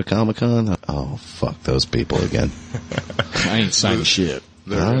want to come to Comic-Con? Oh, fuck those people again. I ain't signing shit.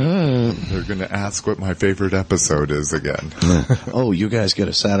 They're going to ask what my favorite episode is again. Oh, you guys get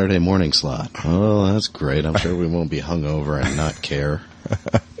a Saturday morning slot. Oh, that's great. I'm sure we won't be hungover and not care.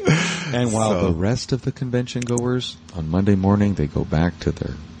 And while the rest of the convention goers on Monday morning, they go back to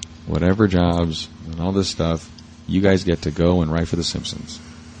their whatever jobs and all this stuff, you guys get to go and write for The Simpsons.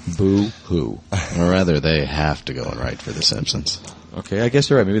 Boo-hoo. Or rather, they have to go and write for The Simpsons. Okay, I guess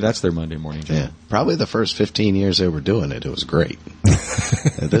you're right. Maybe that's their Monday morning job. Yeah, probably the first 15 years they were doing it, it was great.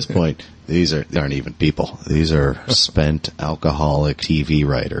 At this point, they aren't even people. These are spent alcoholic TV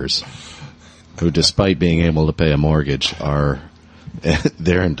writers who, despite being able to pay a mortgage,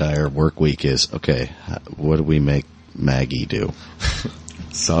 their entire work week is, okay, what do we make Maggie do?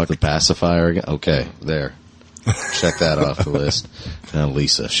 Suck the pacifier again? Okay, there. Check that off the list. Now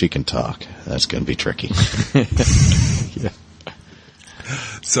Lisa, she can talk. That's going to be tricky. Yeah.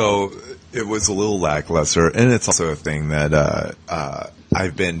 So it was a little lackluster, and it's also a thing that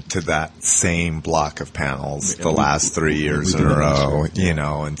I've been to that same block of panels the last 3 years in a row, you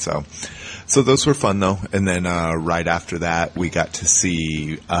know, and so those were fun though. And then, right after that, we got to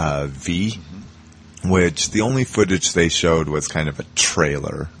see, V, which the only footage they showed was kind of a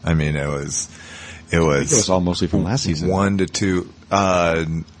trailer. I mean, it was all mostly from last season. 1 to 2,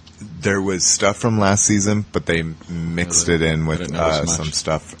 there was stuff from last season, but they mixed it in with some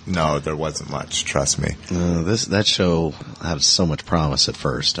stuff. No, there wasn't much. Trust me. That show had so much promise at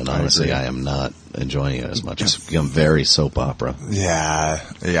first, and honestly, I am not enjoying it as much. It's become very soap opera. Yeah.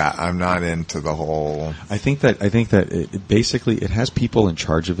 I'm not into the whole. I think that it basically it has people in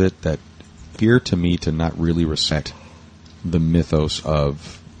charge of it that appear to me to not really respect the mythos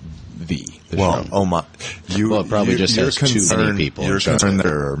of V. Well, it probably just has too many people. You're concerned that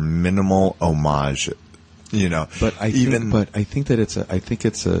there are minimal homage, you know. But I think that it's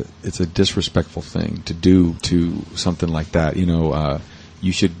a disrespectful thing to do to something like that. You know,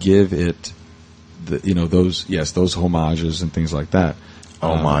 you should give it those homages and things like that.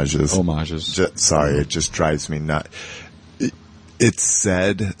 Homages. Sorry, it just drives me nuts. It's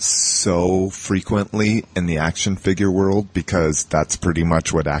said so frequently in the action figure world because that's pretty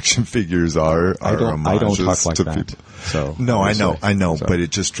much what action figures are. I don't talk like that. People. So no, I know, but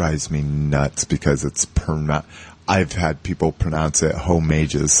it just drives me nuts because it's I've had people pronounce it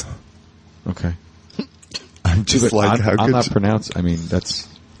homages. Okay. I'm just I'm not pronouncing. I mean, that's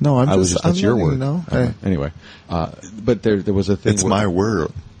no. That's your word. No. Anyway, but there was a thing. It's my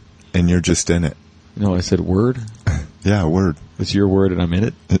word, and you're just in it. No, I said word. Yeah, word. It's your word and I'm in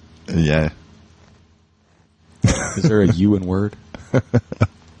it? Yeah. Is there a you in word? All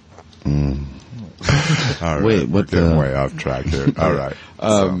right. Wait, we're getting way off track here. All right.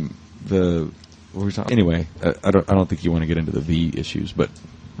 What were we talking? Anyway, I don't think you want to get into the V issues, but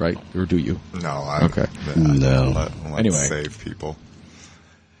right? Or do you? No. Okay. No. Let's anyway, save people.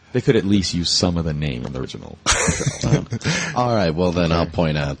 They could at least use some of the name in the original. All right. Well, then I'll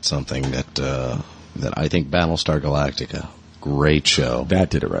point out something that I think Battlestar Galactica, great show. That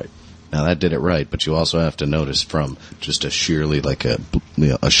did it right. Now that did it right, but you also have to notice from just a sheerly like a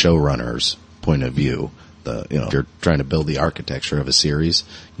showrunner's point of view. If you're trying to build the architecture of a series,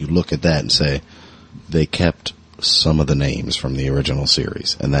 you look at that and say they kept some of the names from the original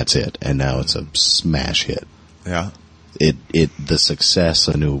series, and that's it. And now it's a smash hit. Yeah. The success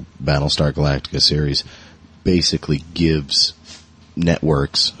of the new Battlestar Galactica series basically gives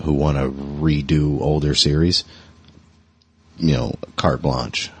networks who want to redo older series, carte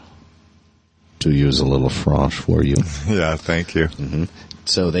blanche. To use a little French for you. Yeah, thank you. Mm-hmm.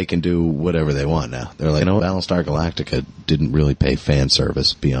 So they can do whatever they want now. They're like, Battlestar Galactica didn't really pay fan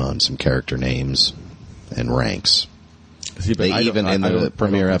service beyond some character names and ranks. See, they even in the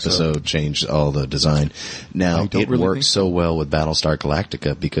premiere episode changed all the design. Now, it really works so well with Battlestar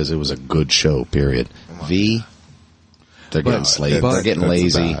Galactica because it was a good show, period. V, they're getting slaved. They're getting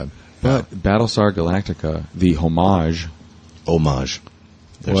lazy. But Battlestar Galactica, the homage.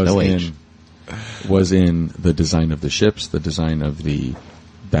 There's no H. Was in the design of the ships, the design of the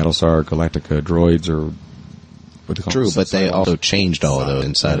Battlestar Galactica droids, or what do you call them? True, but they also changed all of those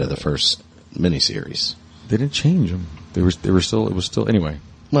inside of the first miniseries. They didn't change them. They were still. It was still anyway.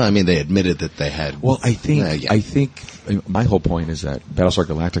 Well, I mean, they admitted that they had. Well, I think my whole point is that Battlestar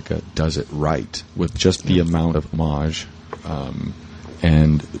Galactica does it right with just the amount of homage,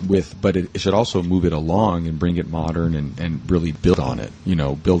 but it should also move it along and bring it modern and really build on it.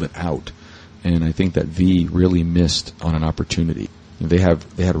 Build it out. And I think that V really missed on an opportunity. They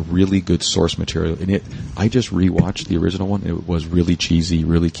had really good source material in it. I just rewatched the original one. It was really cheesy,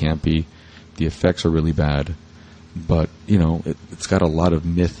 really campy. The effects are really bad, but it's got a lot of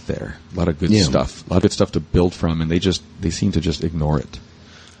myth there, a lot of good stuff, a lot of good stuff to build from, and they seem to just ignore it.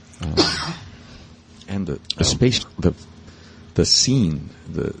 And the space, the scene,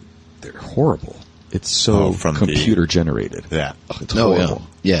 they're horrible. It's so computer generated. Yeah. It's horrible.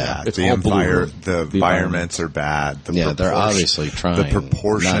 Yeah. It's the environments are bad. They're obviously trying. The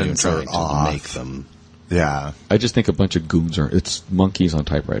proportions are off. To make them. Yeah. I just think a bunch of goons it's monkeys on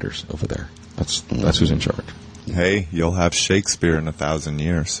typewriters over there. That's who's in charge. Hey, you'll have Shakespeare in 1,000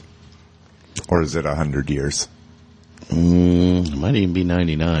 years. Or is it 100 years? It might even be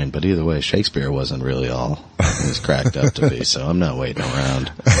 99, but either way, Shakespeare wasn't really all it was cracked up to be, so I'm not waiting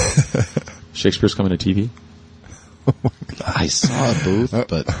around. Shakespeare's coming to TV? I saw a booth,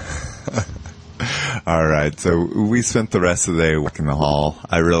 but... All right, so we spent the rest of the day walking the hall.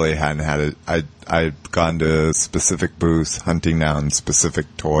 I really hadn't had it. I'd gone to specific booths, hunting down specific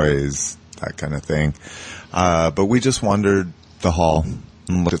toys, that kind of thing. But we just wandered the hall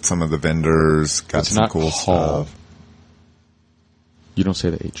and looked at some of the vendors, got some cool stuff. You don't say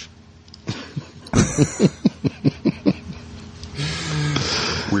the H.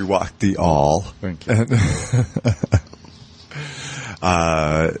 We walked the all. Thank you.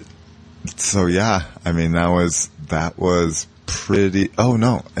 So yeah, I mean that was pretty. Oh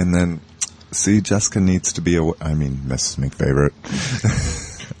no, and then see, Jessica needs to be Mrs. McFavorite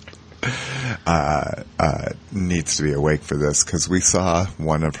needs to be awake for this because we saw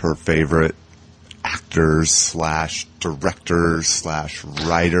one of her favorite actors / directors /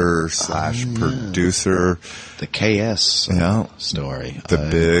 writer / producer, the KS story, the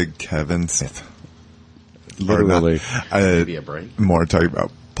big Kevin Smith. Literally, maybe a break. More talking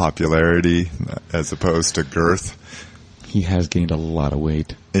about popularity as opposed to girth. He has gained a lot of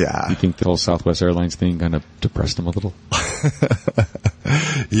weight. Yeah. You think the whole Southwest Airlines thing kind of depressed him a little?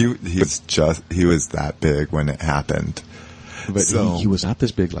 He was that big when it happened. But he was not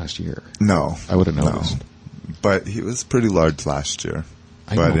this big last year. No. I would have noticed. No. But he was pretty large last year.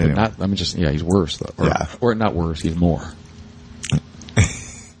 I know, anyway. but not, he's worse though. Or not worse, he's more.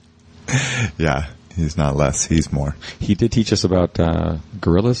 Yeah. He's not less, he's more. He did teach us about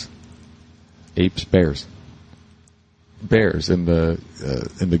gorillas, apes, bears. Bears in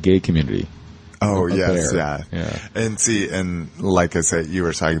the gay community. Oh, A yes, bear. yeah. And see, and like I said, you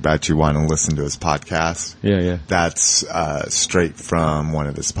were talking about you want to listen to his podcast. Yeah. That's straight from one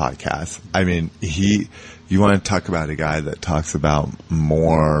of his podcasts. I mean, you want to talk about a guy that talks about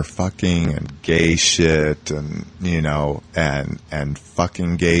more fucking and gay shit and, and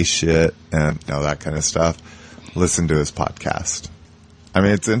fucking gay shit and that kind of stuff. Listen to his podcast. I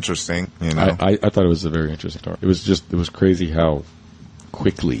mean, it's interesting, I thought it was a very interesting story. It was crazy how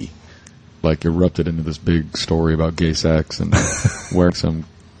quickly, erupted into this big story about gay sex and wearing some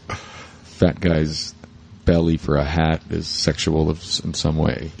fat guy's belly for a hat is sexual in some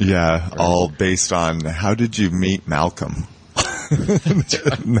way. Yeah, all based on how did you meet Malcolm?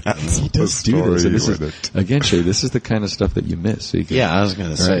 That's he does do this. And this is, again, Shay, this is the kind of stuff that you miss. So I was going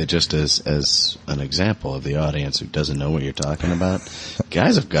to say, just as an example of the audience who doesn't know what you're talking about,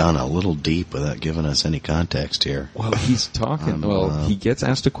 guys have gone a little deep without giving us any context here. Well, he's talking. He gets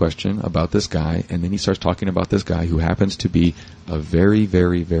asked a question about this guy, and then he starts talking about this guy who happens to be a very,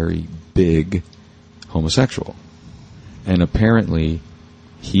 very, very big homosexual. And apparently,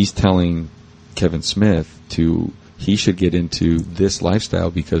 he's telling Kevin Smith he should get into this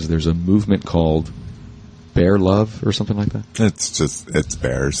lifestyle because there's a movement called Bear Love or something like that. It's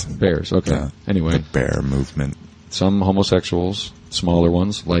bears. Bears, okay. Yeah. Anyway. The bear movement. Some homosexuals, smaller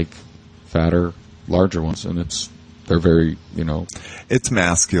ones, like fatter, larger ones, and they're very, It's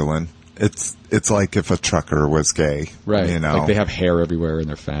masculine. It's like if a trucker was gay. Right. Like they have hair everywhere and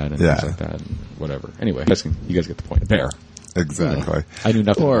they're fat and things like that and whatever. Anyway, you guys get the point. Bear. Exactly. I knew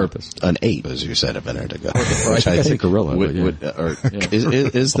nothing about this. An ape, as you said a minute ago. Or I think gorilla.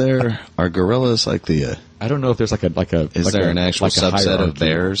 Are gorillas like the? I don't know if there's Is there an actual subset of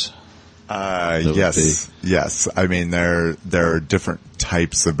bears? Yes. I mean, there are different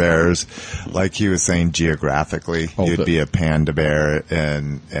types of bears. Like he was saying, geographically, you'd be a panda bear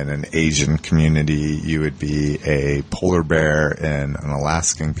in an Asian community. You would be a polar bear in an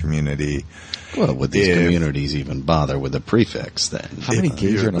Alaskan community. Well, would these communities even bother with the prefix then? How many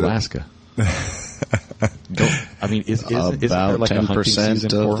gays are in Alaska? Is about like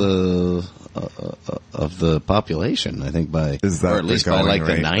 10% of the population? I think or at least by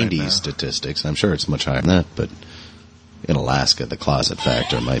the 90s statistics. I'm sure it's much higher than that, but in Alaska, the closet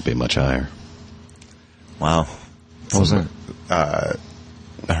factor might be much higher. Wow. What was that?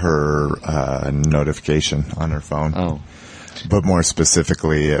 Her notification on her phone. Oh. But more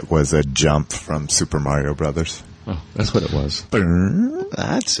specifically, it was a jump from Super Mario Brothers. Oh, that's what it was.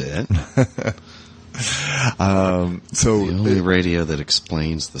 That's it. So the only radio that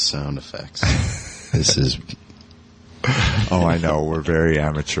explains the sound effects. This is. Oh, I know. We're very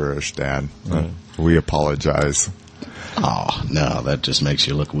amateurish, Dan. We apologize. Oh, no, that just makes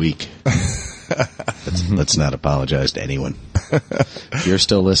you look weak. Let's not apologize to anyone. If you're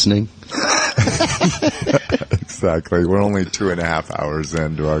still listening. Exactly. We're only 2.5 hours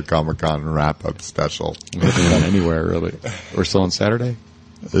into our Comic-Con wrap-up special. We haven't gone anywhere, really. We're still on Saturday?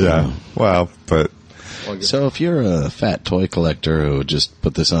 Yeah. Well, but... So if you're a fat toy collector who just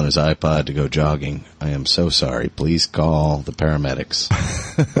put this on his iPod to go jogging, I am so sorry. Please call the paramedics.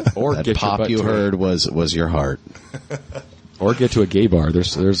 Or that get pop your butt you to heard was your heart. Or get to a gay bar.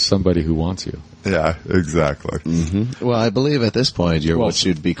 There's somebody who wants you. Yeah, exactly. Mm-hmm. Well, I believe at this point you're what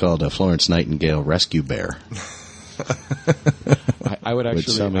should be called a Florence Nightingale rescue bear. I would actually...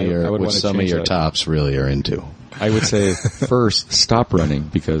 Which some of your tops really are into. I would say first, stop running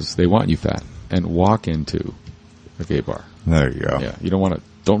because they want you fat and walk into a gay bar. There you go. Yeah, you don't want to.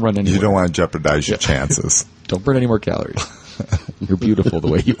 Don't run anywhere. You don't want to jeopardize your chances. Don't burn any more calories. You're beautiful the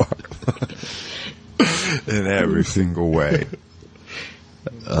way you are. In every single way.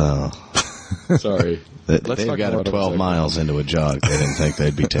 Sorry. They've got it 12 miles into a jog they didn't think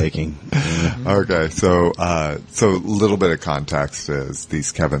they'd be taking. Okay, so a little bit of context is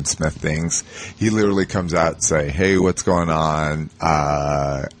these Kevin Smith things. He literally comes out and say, "Hey, what's going on?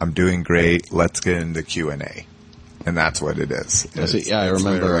 I'm doing great. Let's get into Q&A." And that's what it is. I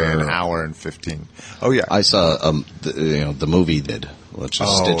remember an hour and 15. Oh yeah, I saw the movie did, which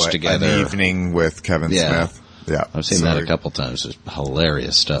is stitched together. An Evening with Kevin Smith. Yeah, I've seen that a couple times. It's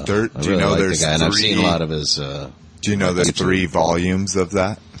hilarious stuff. Do you know there's the guy, and I've seen a lot of his. Do you know there's 3 volumes of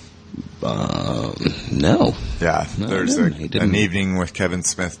that? No. Yeah, there's an Evening with Kevin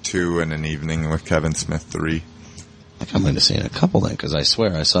Smith 2 and an Evening with Kevin Smith 3. I think I might have seen a couple then, because I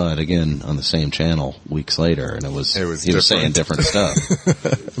swear I saw it again on the same channel weeks later, and he was saying different stuff,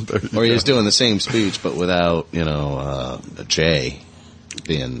 or he was doing the same speech but without Jay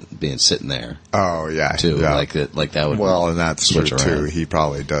being sitting there. Oh yeah, too. Yeah. Like that would. Well, and that's true around. too. He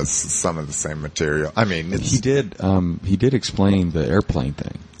probably does some of the same material. I mean, he did explain the airplane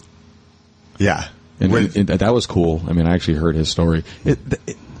thing. Yeah, and that was cool. I mean, I actually heard his story.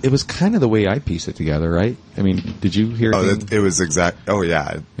 It was kind of the way I pieced it together, right? I mean, did you hear? It was exact. Oh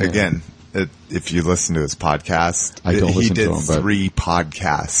yeah. Again, if you listen to his podcast, he did 3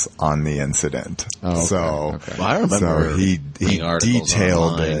 podcasts on the incident. Oh, okay. So Well, I remember he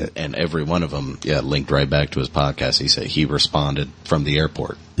detailed online, it, and every one of them, linked right back to his podcast. He said he responded from the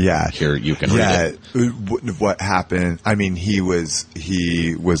airport. Yeah, here you can read it. What happened? I mean, he was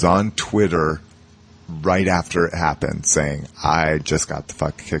on Twitter right after it happened, saying, "I just got the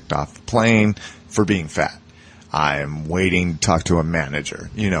fuck kicked off the plane for being fat. I'm waiting to talk to a manager."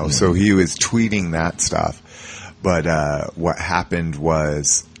 So he was tweeting that stuff. But what happened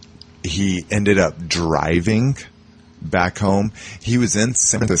was he ended up driving back home. He was in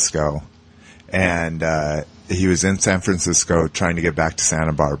San Francisco, and he was in San Francisco trying to get back to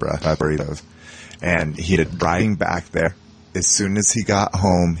Santa Barbara. That's where he lives. And he had driving back there. As soon as he got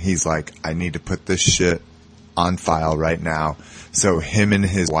home, he's like, "I need to put this shit on file right now." So him and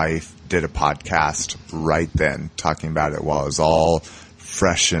his wife did a podcast right then talking about it while it was all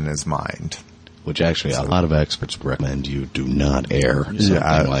fresh in his mind. Which actually a lot of experts recommend you do not air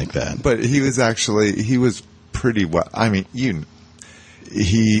something like that. But he was pretty well. I mean, he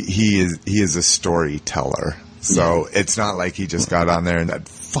is a storyteller. So it's not like he just got on there and that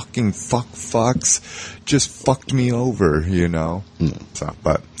fucking fucks just fucked me over,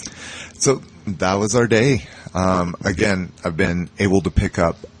 So that was our day. Again, I've been able to pick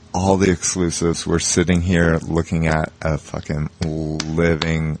up all the exclusives. We're sitting here looking at a fucking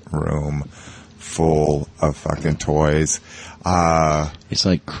living room full of fucking toys. It's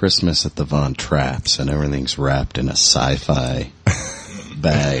like Christmas at the Von Trapps, and everything's wrapped in a sci-fi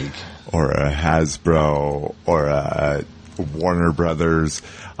bag. Or a Hasbro, or a Warner Brothers.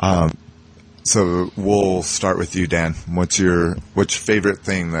 So we'll start with you, Dan. What's your favorite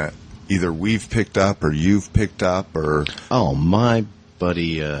thing that either we've picked up or you've picked up, or? Oh, my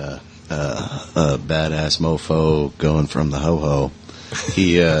buddy, badass mofo going from the ho-ho.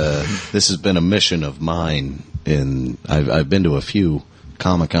 He, this has been a mission of mine I've been to a few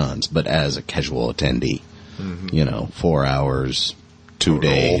Comic-Cons, but as a casual attendee, 4 hours, 2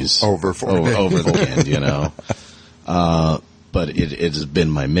 days. Over 4 days. Over the weekend, but it has been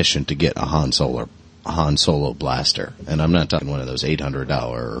my mission to get a Han Solo blaster. And I'm not talking one of those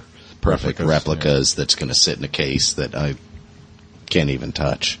 $800 perfect replicas that's going to sit in a case that I can't even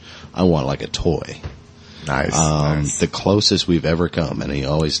touch. I want like a toy. Nice. The closest we've ever come, and he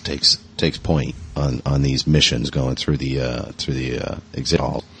always takes point on these missions going through the exhibit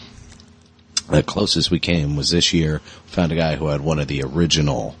hall. The closest we came was this year. Found a guy who had one of the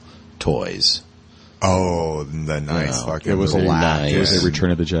original toys. Oh, the nice fucking it was nice. It was a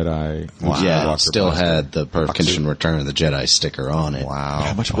Return of the Jedi. Wow. Yeah, still had the perfect Return of the Jedi sticker on it.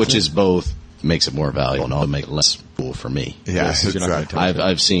 Wow. Which is both makes it more valuable and also make it less cool for me. Yeah, exactly.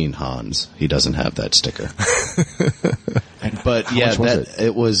 I've seen Hans. He doesn't have that sticker. But yeah,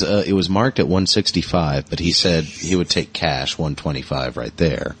 it was marked at $165, but he said he would take cash $125 right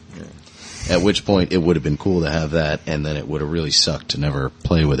there. Yeah. At which point it would have been cool to have that, and then it would have really sucked to never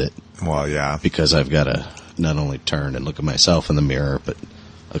play with it. Well, yeah, because I've got to not only turn and look at myself in the mirror, but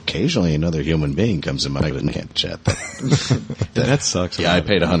occasionally another human being comes in my life and can't chat. That sucks. Yeah, I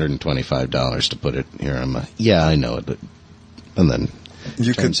paid $125 to put it here. Yeah, I know it, but, and then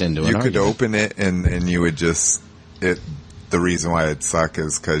you could open it and you would just the reason why it'd suck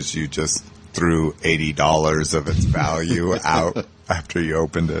is because you just threw $80 of its value out after you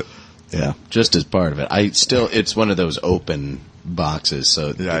opened it. Yeah, just as part of it. It's one of those open boxes,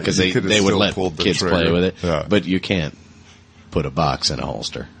 so because they would let kids play with it, but you can't put a box in a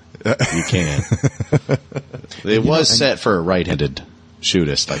holster. You can't. It was set for a right-handed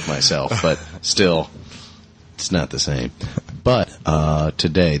shootist like myself, but still, it's not the same. But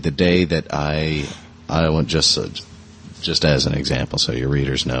today, the day that I went just as an example, so your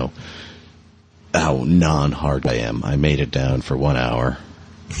readers know how non-hard I am. I made it down for 1 hour.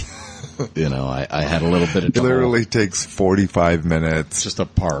 I had a little bit of trouble. It literally takes 45 minutes just to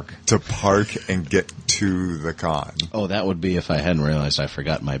park and get to the con. Oh, that would be if I hadn't realized I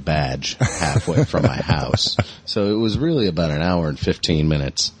forgot my badge halfway from my house. So it was really about an hour and 15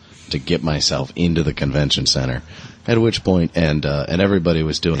 minutes to get myself into the convention center. At which point, and everybody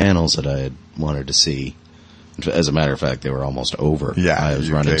was doing panels that I had wanted to see. As a matter of fact, they were almost over. Yeah, I was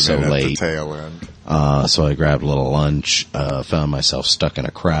running so late. At the tail end. So I grabbed a little lunch. Found myself stuck in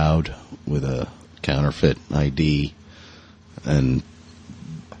a crowd with a counterfeit ID, and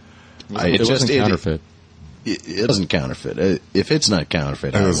it wasn't counterfeit. It wasn't counterfeit. If it's not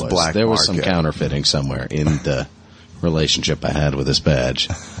counterfeit, it was black there was market. some counterfeiting somewhere in the relationship I had with this badge.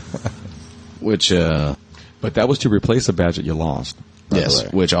 Which, but that was to replace a badge that you lost.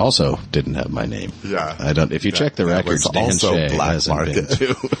 Yes, which also didn't have my name. Yeah, I don't. If you check the records, Dan Shea hasn't been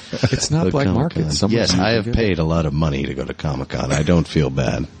to. It's not black market. Yes, I have paid a lot of money to go to Comic-Con. I don't feel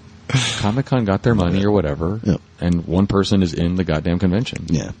bad. Comic-Con got their money or whatever, and one person is in the goddamn convention.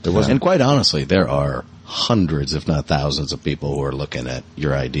 Yeah, there wasn't. And quite honestly, there are hundreds, if not thousands, of people who are looking at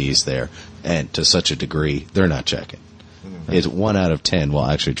your IDs there, and to such a degree, they're not checking. It's 1 out of 10 will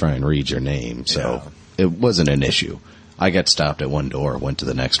actually try and read your name, so it wasn't an issue. I got stopped at one door, went to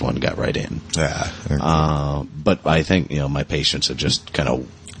the next one, got right in. Yeah. But I think, my patience had just kind of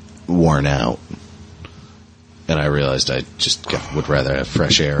worn out. And I realized I just would rather have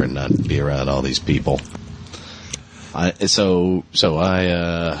fresh air and not be around all these people. So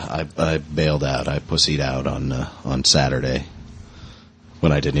I bailed out. I pussied out on Saturday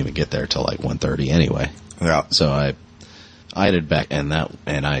when I didn't even get there till like 1:30 anyway. Yeah. So I headed back, and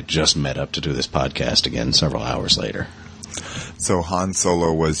I just met up to do this podcast again several hours later. So Han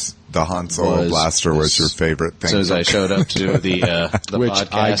Solo blaster was your favorite thing. So as I showed up to do the which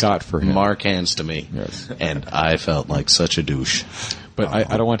podcast, I got for him. Mark hands to me, and I felt like such a douche. But I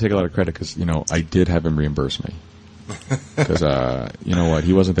don't want to take a lot of credit because I did have him reimburse me because you know what,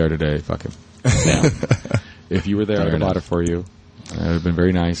 he wasn't there today. Fuck him. Yeah. If you were there, I'd have bought it for you. It would have been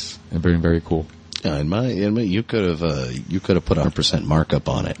very nice and been very cool. Yeah, you could have put 100% markup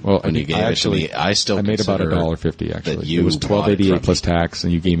on it. Well, when you gave it to me, I made about $1.50 actually. It was $12.88 plus tax,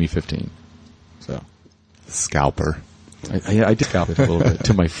 and you gave me $15. So, scalper. I did scalp it a little bit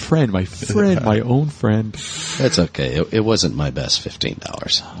to my friend, my own friend. That's okay. It wasn't my best $15.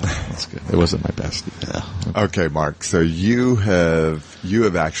 That's good. It wasn't my best. Yeah. Okay, Mark. So you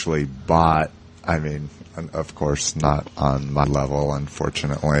have actually bought. I mean, of course, not on my level,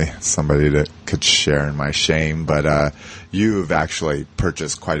 unfortunately, somebody that could share in my shame, but you've actually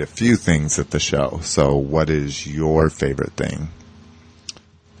purchased quite a few things at the show. So what is your favorite thing?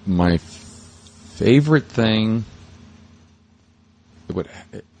 My favorite thing, the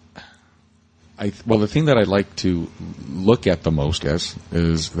thing that I like to look at the most,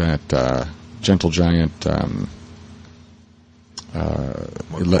 is that Gentle Giant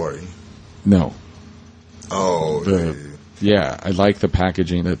McQuarrie. No. Oh, I like the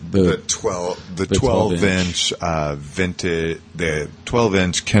packaging. The 12 inch vintage, the 12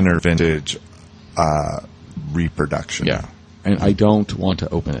 inch Kenner vintage reproduction. Yeah, and I don't want to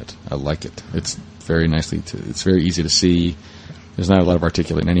open it. I like it. It's very it's very easy to see. There's not a lot of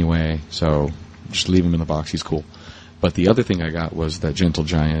articulating anyway, so just leave him in the box. He's cool. But the other thing I got was that Gentle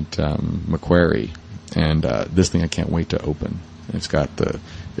Giant McQuarrie, and this thing I can't wait to open. It's got the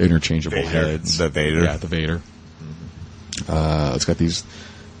interchangeable heads. The Vader. Yeah, the Vader. It's got these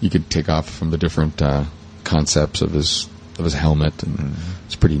you could take off from the different concepts of his helmet, and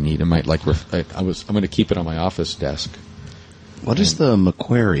it's pretty neat. It might I'm going to keep it on my office desk. What does the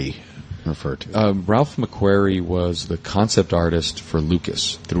McQuarrie refer to? Ralph McQuarrie was the concept artist for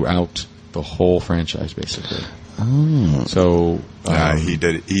Lucas throughout the whole franchise, basically. Oh. So he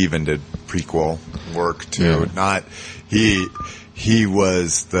even did prequel work too. Yeah. He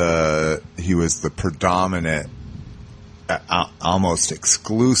was the predominant, almost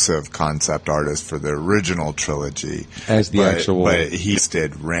exclusive concept artist for the original trilogy. But he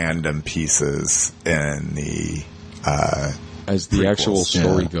did random pieces in the. As the prequels. actual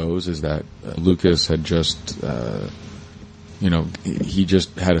story goes, is that Lucas had just he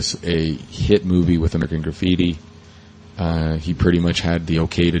just had a hit movie with American Graffiti. He pretty much had the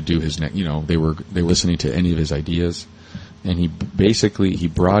okay to do his next. They were listening to any of his ideas, and he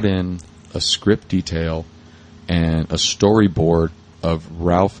brought in a script detail and a storyboard of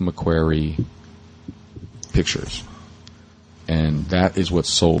Ralph McQuarrie pictures, and that is what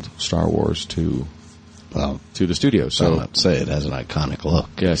sold Star Wars to the studio. So I'll say it has an iconic look.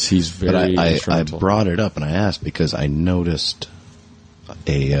 Yes, he's very instrumental. I brought it up and I asked because I noticed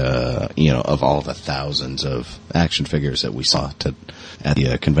of all the thousands of action figures that we saw at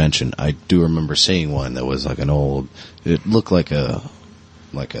the convention, I do remember seeing one that was like an old. It looked like a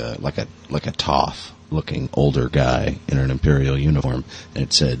Toph looking older guy in an Imperial uniform, and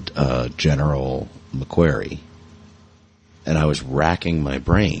it said General McQuarrie. And I was racking my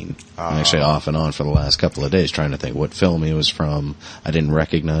brain, actually off and on for the last couple of days, trying to think what film he was from. I didn't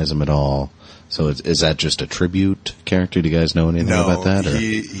recognize him at all. So is that just a tribute character? Do you guys know anything about that? Or?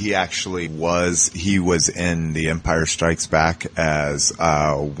 He actually was. He was in The Empire Strikes Back as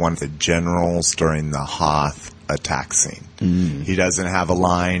one of the generals during the Hoth attack scene. Mm. He doesn't have a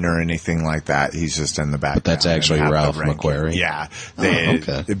line or anything like that. He's just in the background. But that's actually Ralph McQuarrie? Yeah.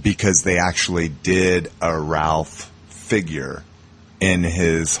 Okay. Because they actually did a Ralph figure in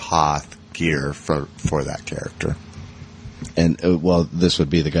his Hoth gear for that character. And, this would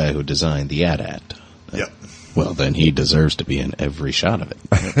be the guy who designed the AT-AT. Yep. Well, then he deserves to be in every shot of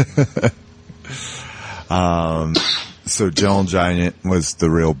it. So Gentle Giant was the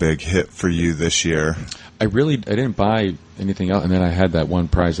real big hit for you this year. I didn't buy anything else, and then I had that one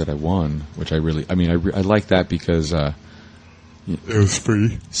prize that I won, which I like that because it was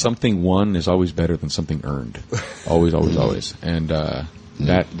free. Something won is always better than something earned. Always, always, always. And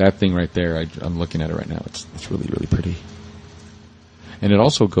that thing right there, I'm looking at it right now. It's really, really pretty. And it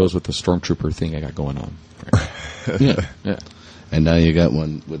also goes with the Stormtrooper thing I got going on. Right? Yeah. And now you got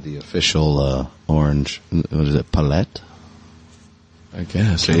one with the official orange. What is it? Palette? I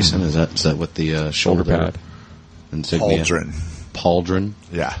guess. Jason, is that what the shoulder pad insignia? Pauldron.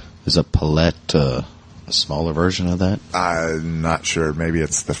 Yeah. Is a Palette a smaller version of that? I'm not sure. Maybe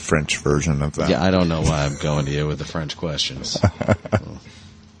it's the French version of that. Yeah, I don't know why I'm going to you with the French questions.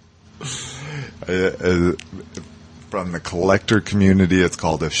 From the collector community, it's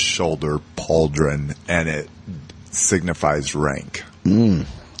called a shoulder pauldron, and it signifies rank.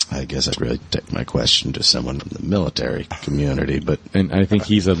 I guess I'd really take my question to someone from the military community, and I think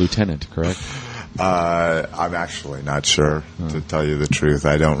he's a lieutenant, correct? I'm actually not sure, to tell you the truth.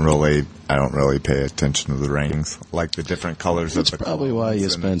 I don't really pay attention to the rings, like the different colors. That's probably why you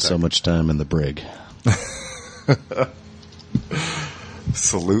spend so much time in the brig.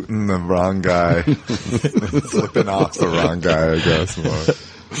 Saluting the wrong guy, flipping off the wrong guy, I guess.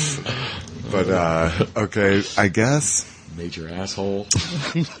 But okay, I guess. Major asshole.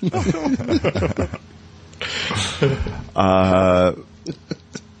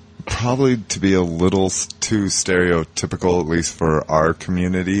 Probably to be a little too stereotypical, at least for our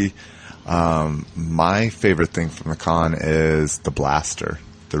community. My favorite thing from the con is the blaster,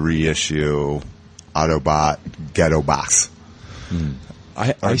 the reissue Autobot Ghetto Box.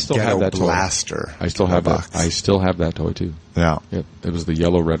 I still have that blaster. Toy. I still have that. I still have that toy too. Yeah. Yep. It was the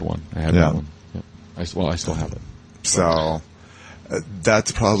yellow-red one. I had that one. Yep. I still have it. So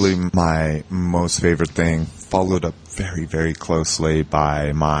that's probably my most favorite thing, followed up very, very closely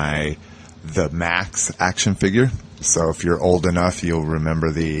by the Max action figure. So if you're old enough, you'll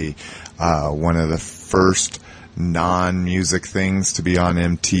remember the one of the first non-music things to be on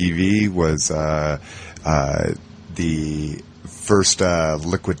MTV was the first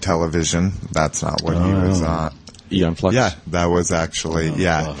Liquid Television. That's not what he was on. Eon Flux? Yeah, that was actually,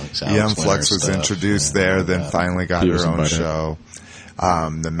 Eon Flux was introduced there, then finally got her own show.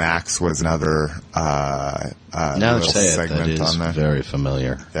 The Max was another little segment on there. Very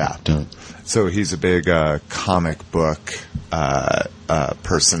familiar. Yeah. So he's a big comic book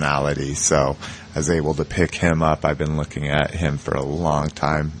personality, so I was able to pick him up. I've been looking at him for a long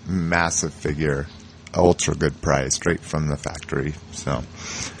time. Massive figure. Ultra good price, straight from the factory. So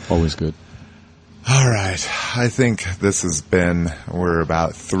always good. All right. I think we're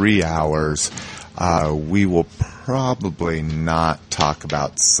about 3 hours. We will probably not talk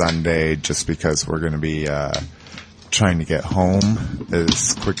about Sunday just because we're going to be trying to get home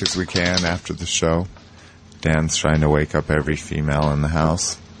as quick as we can after the show. Dan's trying to wake up every female in the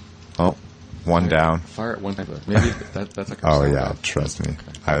house. Oh, one down. Fire at one time. Maybe that's like oh, yeah. Trust me.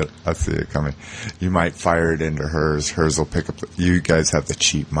 I see it coming. You might fire it into hers. Hers will pick up. You guys have the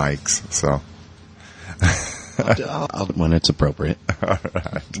cheap mics, so. I'll when it's appropriate.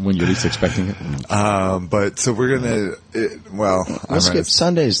 When you're least expecting it. But so we're gonna. We'll skip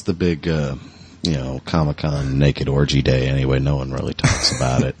Sunday's the big, Comic-Con naked orgy day. Anyway, no one really talks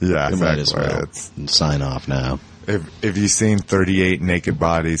about it. Yeah, we might as exactly. well sign off now. If you've seen 38 naked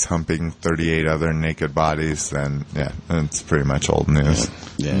bodies humping 38 other naked bodies, then yeah, it's pretty much old news.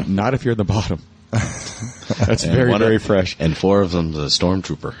 Yeah, Not if you're the bottom. That's very fresh. And 4 of them's a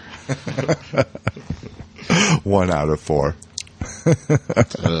stormtrooper. 1 out of 4.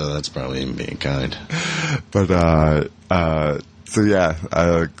 That's probably even being kind. But so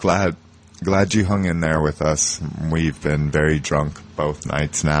yeah, glad you hung in there with us. We've been very drunk both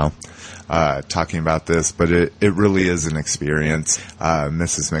nights now, talking about this, but it really is an experience.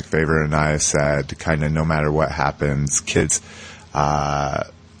 Mrs. McFavor and I have said kind of no matter what happens, kids,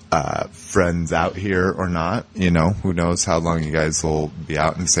 friends out here or not, who knows how long you guys will be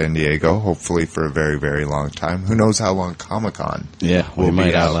out in San Diego, hopefully for a very, very long time. Who knows how long Comic-Con will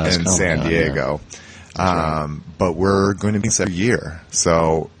be out in San Diego. Yeah. But we're going to be every year.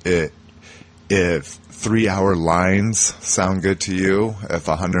 So if 3-hour lines sound good to you, if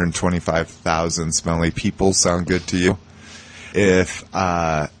 125,000 smelly people sound good to you, if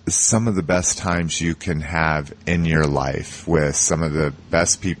some of the best times you can have in your life with some of the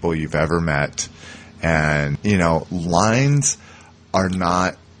best people you've ever met, and lines are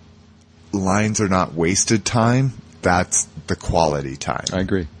not wasted time. That's the quality time. I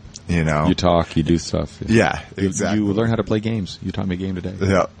agree. You talk, you do stuff. Yeah, exactly. You learn how to play games. You taught me a game today.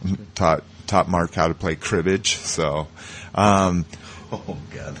 Yeah, taught Mark how to play cribbage. So, oh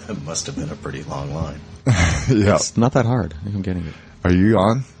god, that must have been a pretty long line. Yeah, it's not that hard. I'm getting it. Are you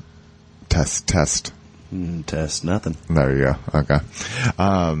on? Test. Test nothing. There you go. Okay.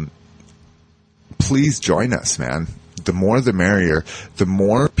 Please join us, man. The more the merrier. The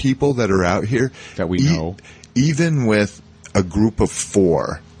more people that are out here that we know. Even with a group of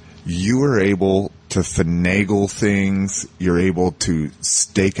 4, you are able to finagle things. You're able to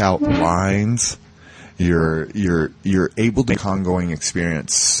stake out lines. You're able to make ongoing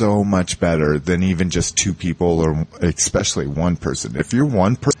experience so much better than even just 2 people or especially 1 person. If you're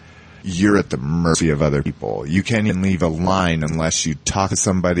 1 person, you're at the mercy of other people. You can't even leave a line unless you talk to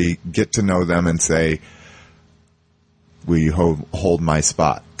somebody, get to know them, and say, will you hold my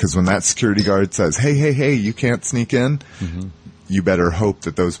spot? Because when that security guard says, hey, you can't sneak in, you better hope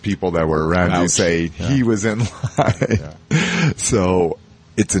that those people that were around you say, he was in line. Yeah. So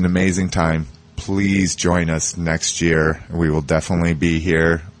it's an amazing time. Please join us next year. We will definitely be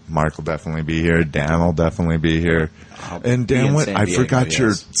here. Mark will definitely be here. Dan will definitely be here. And Dan, I forgot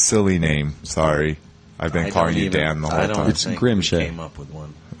your silly name. Sorry. I've been calling you Dan the whole time. It's Grimshay. Came up with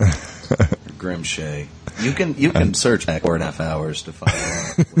one. Grimshay. You can search back 4.5 hours to find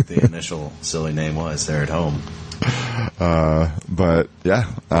out what the initial silly name was there at home. But yeah,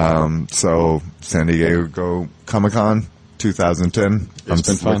 so San Diego Comic-Con 2010. It's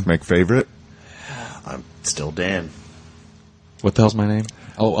been fun. My favorite. I'm still Dan. What the hell's my name?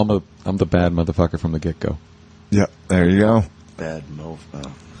 Oh, I'm the bad motherfucker from the get-go. Yep, there you go. Bad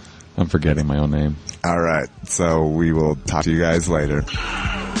mofo. I'm forgetting my own name. All right, so we will talk to you guys later.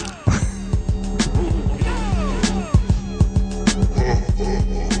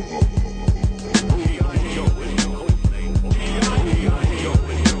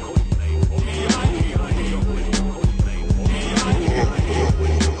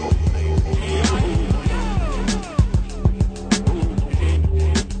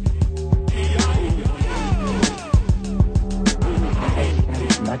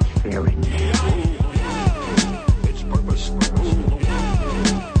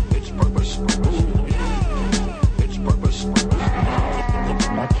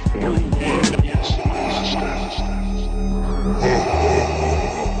 Very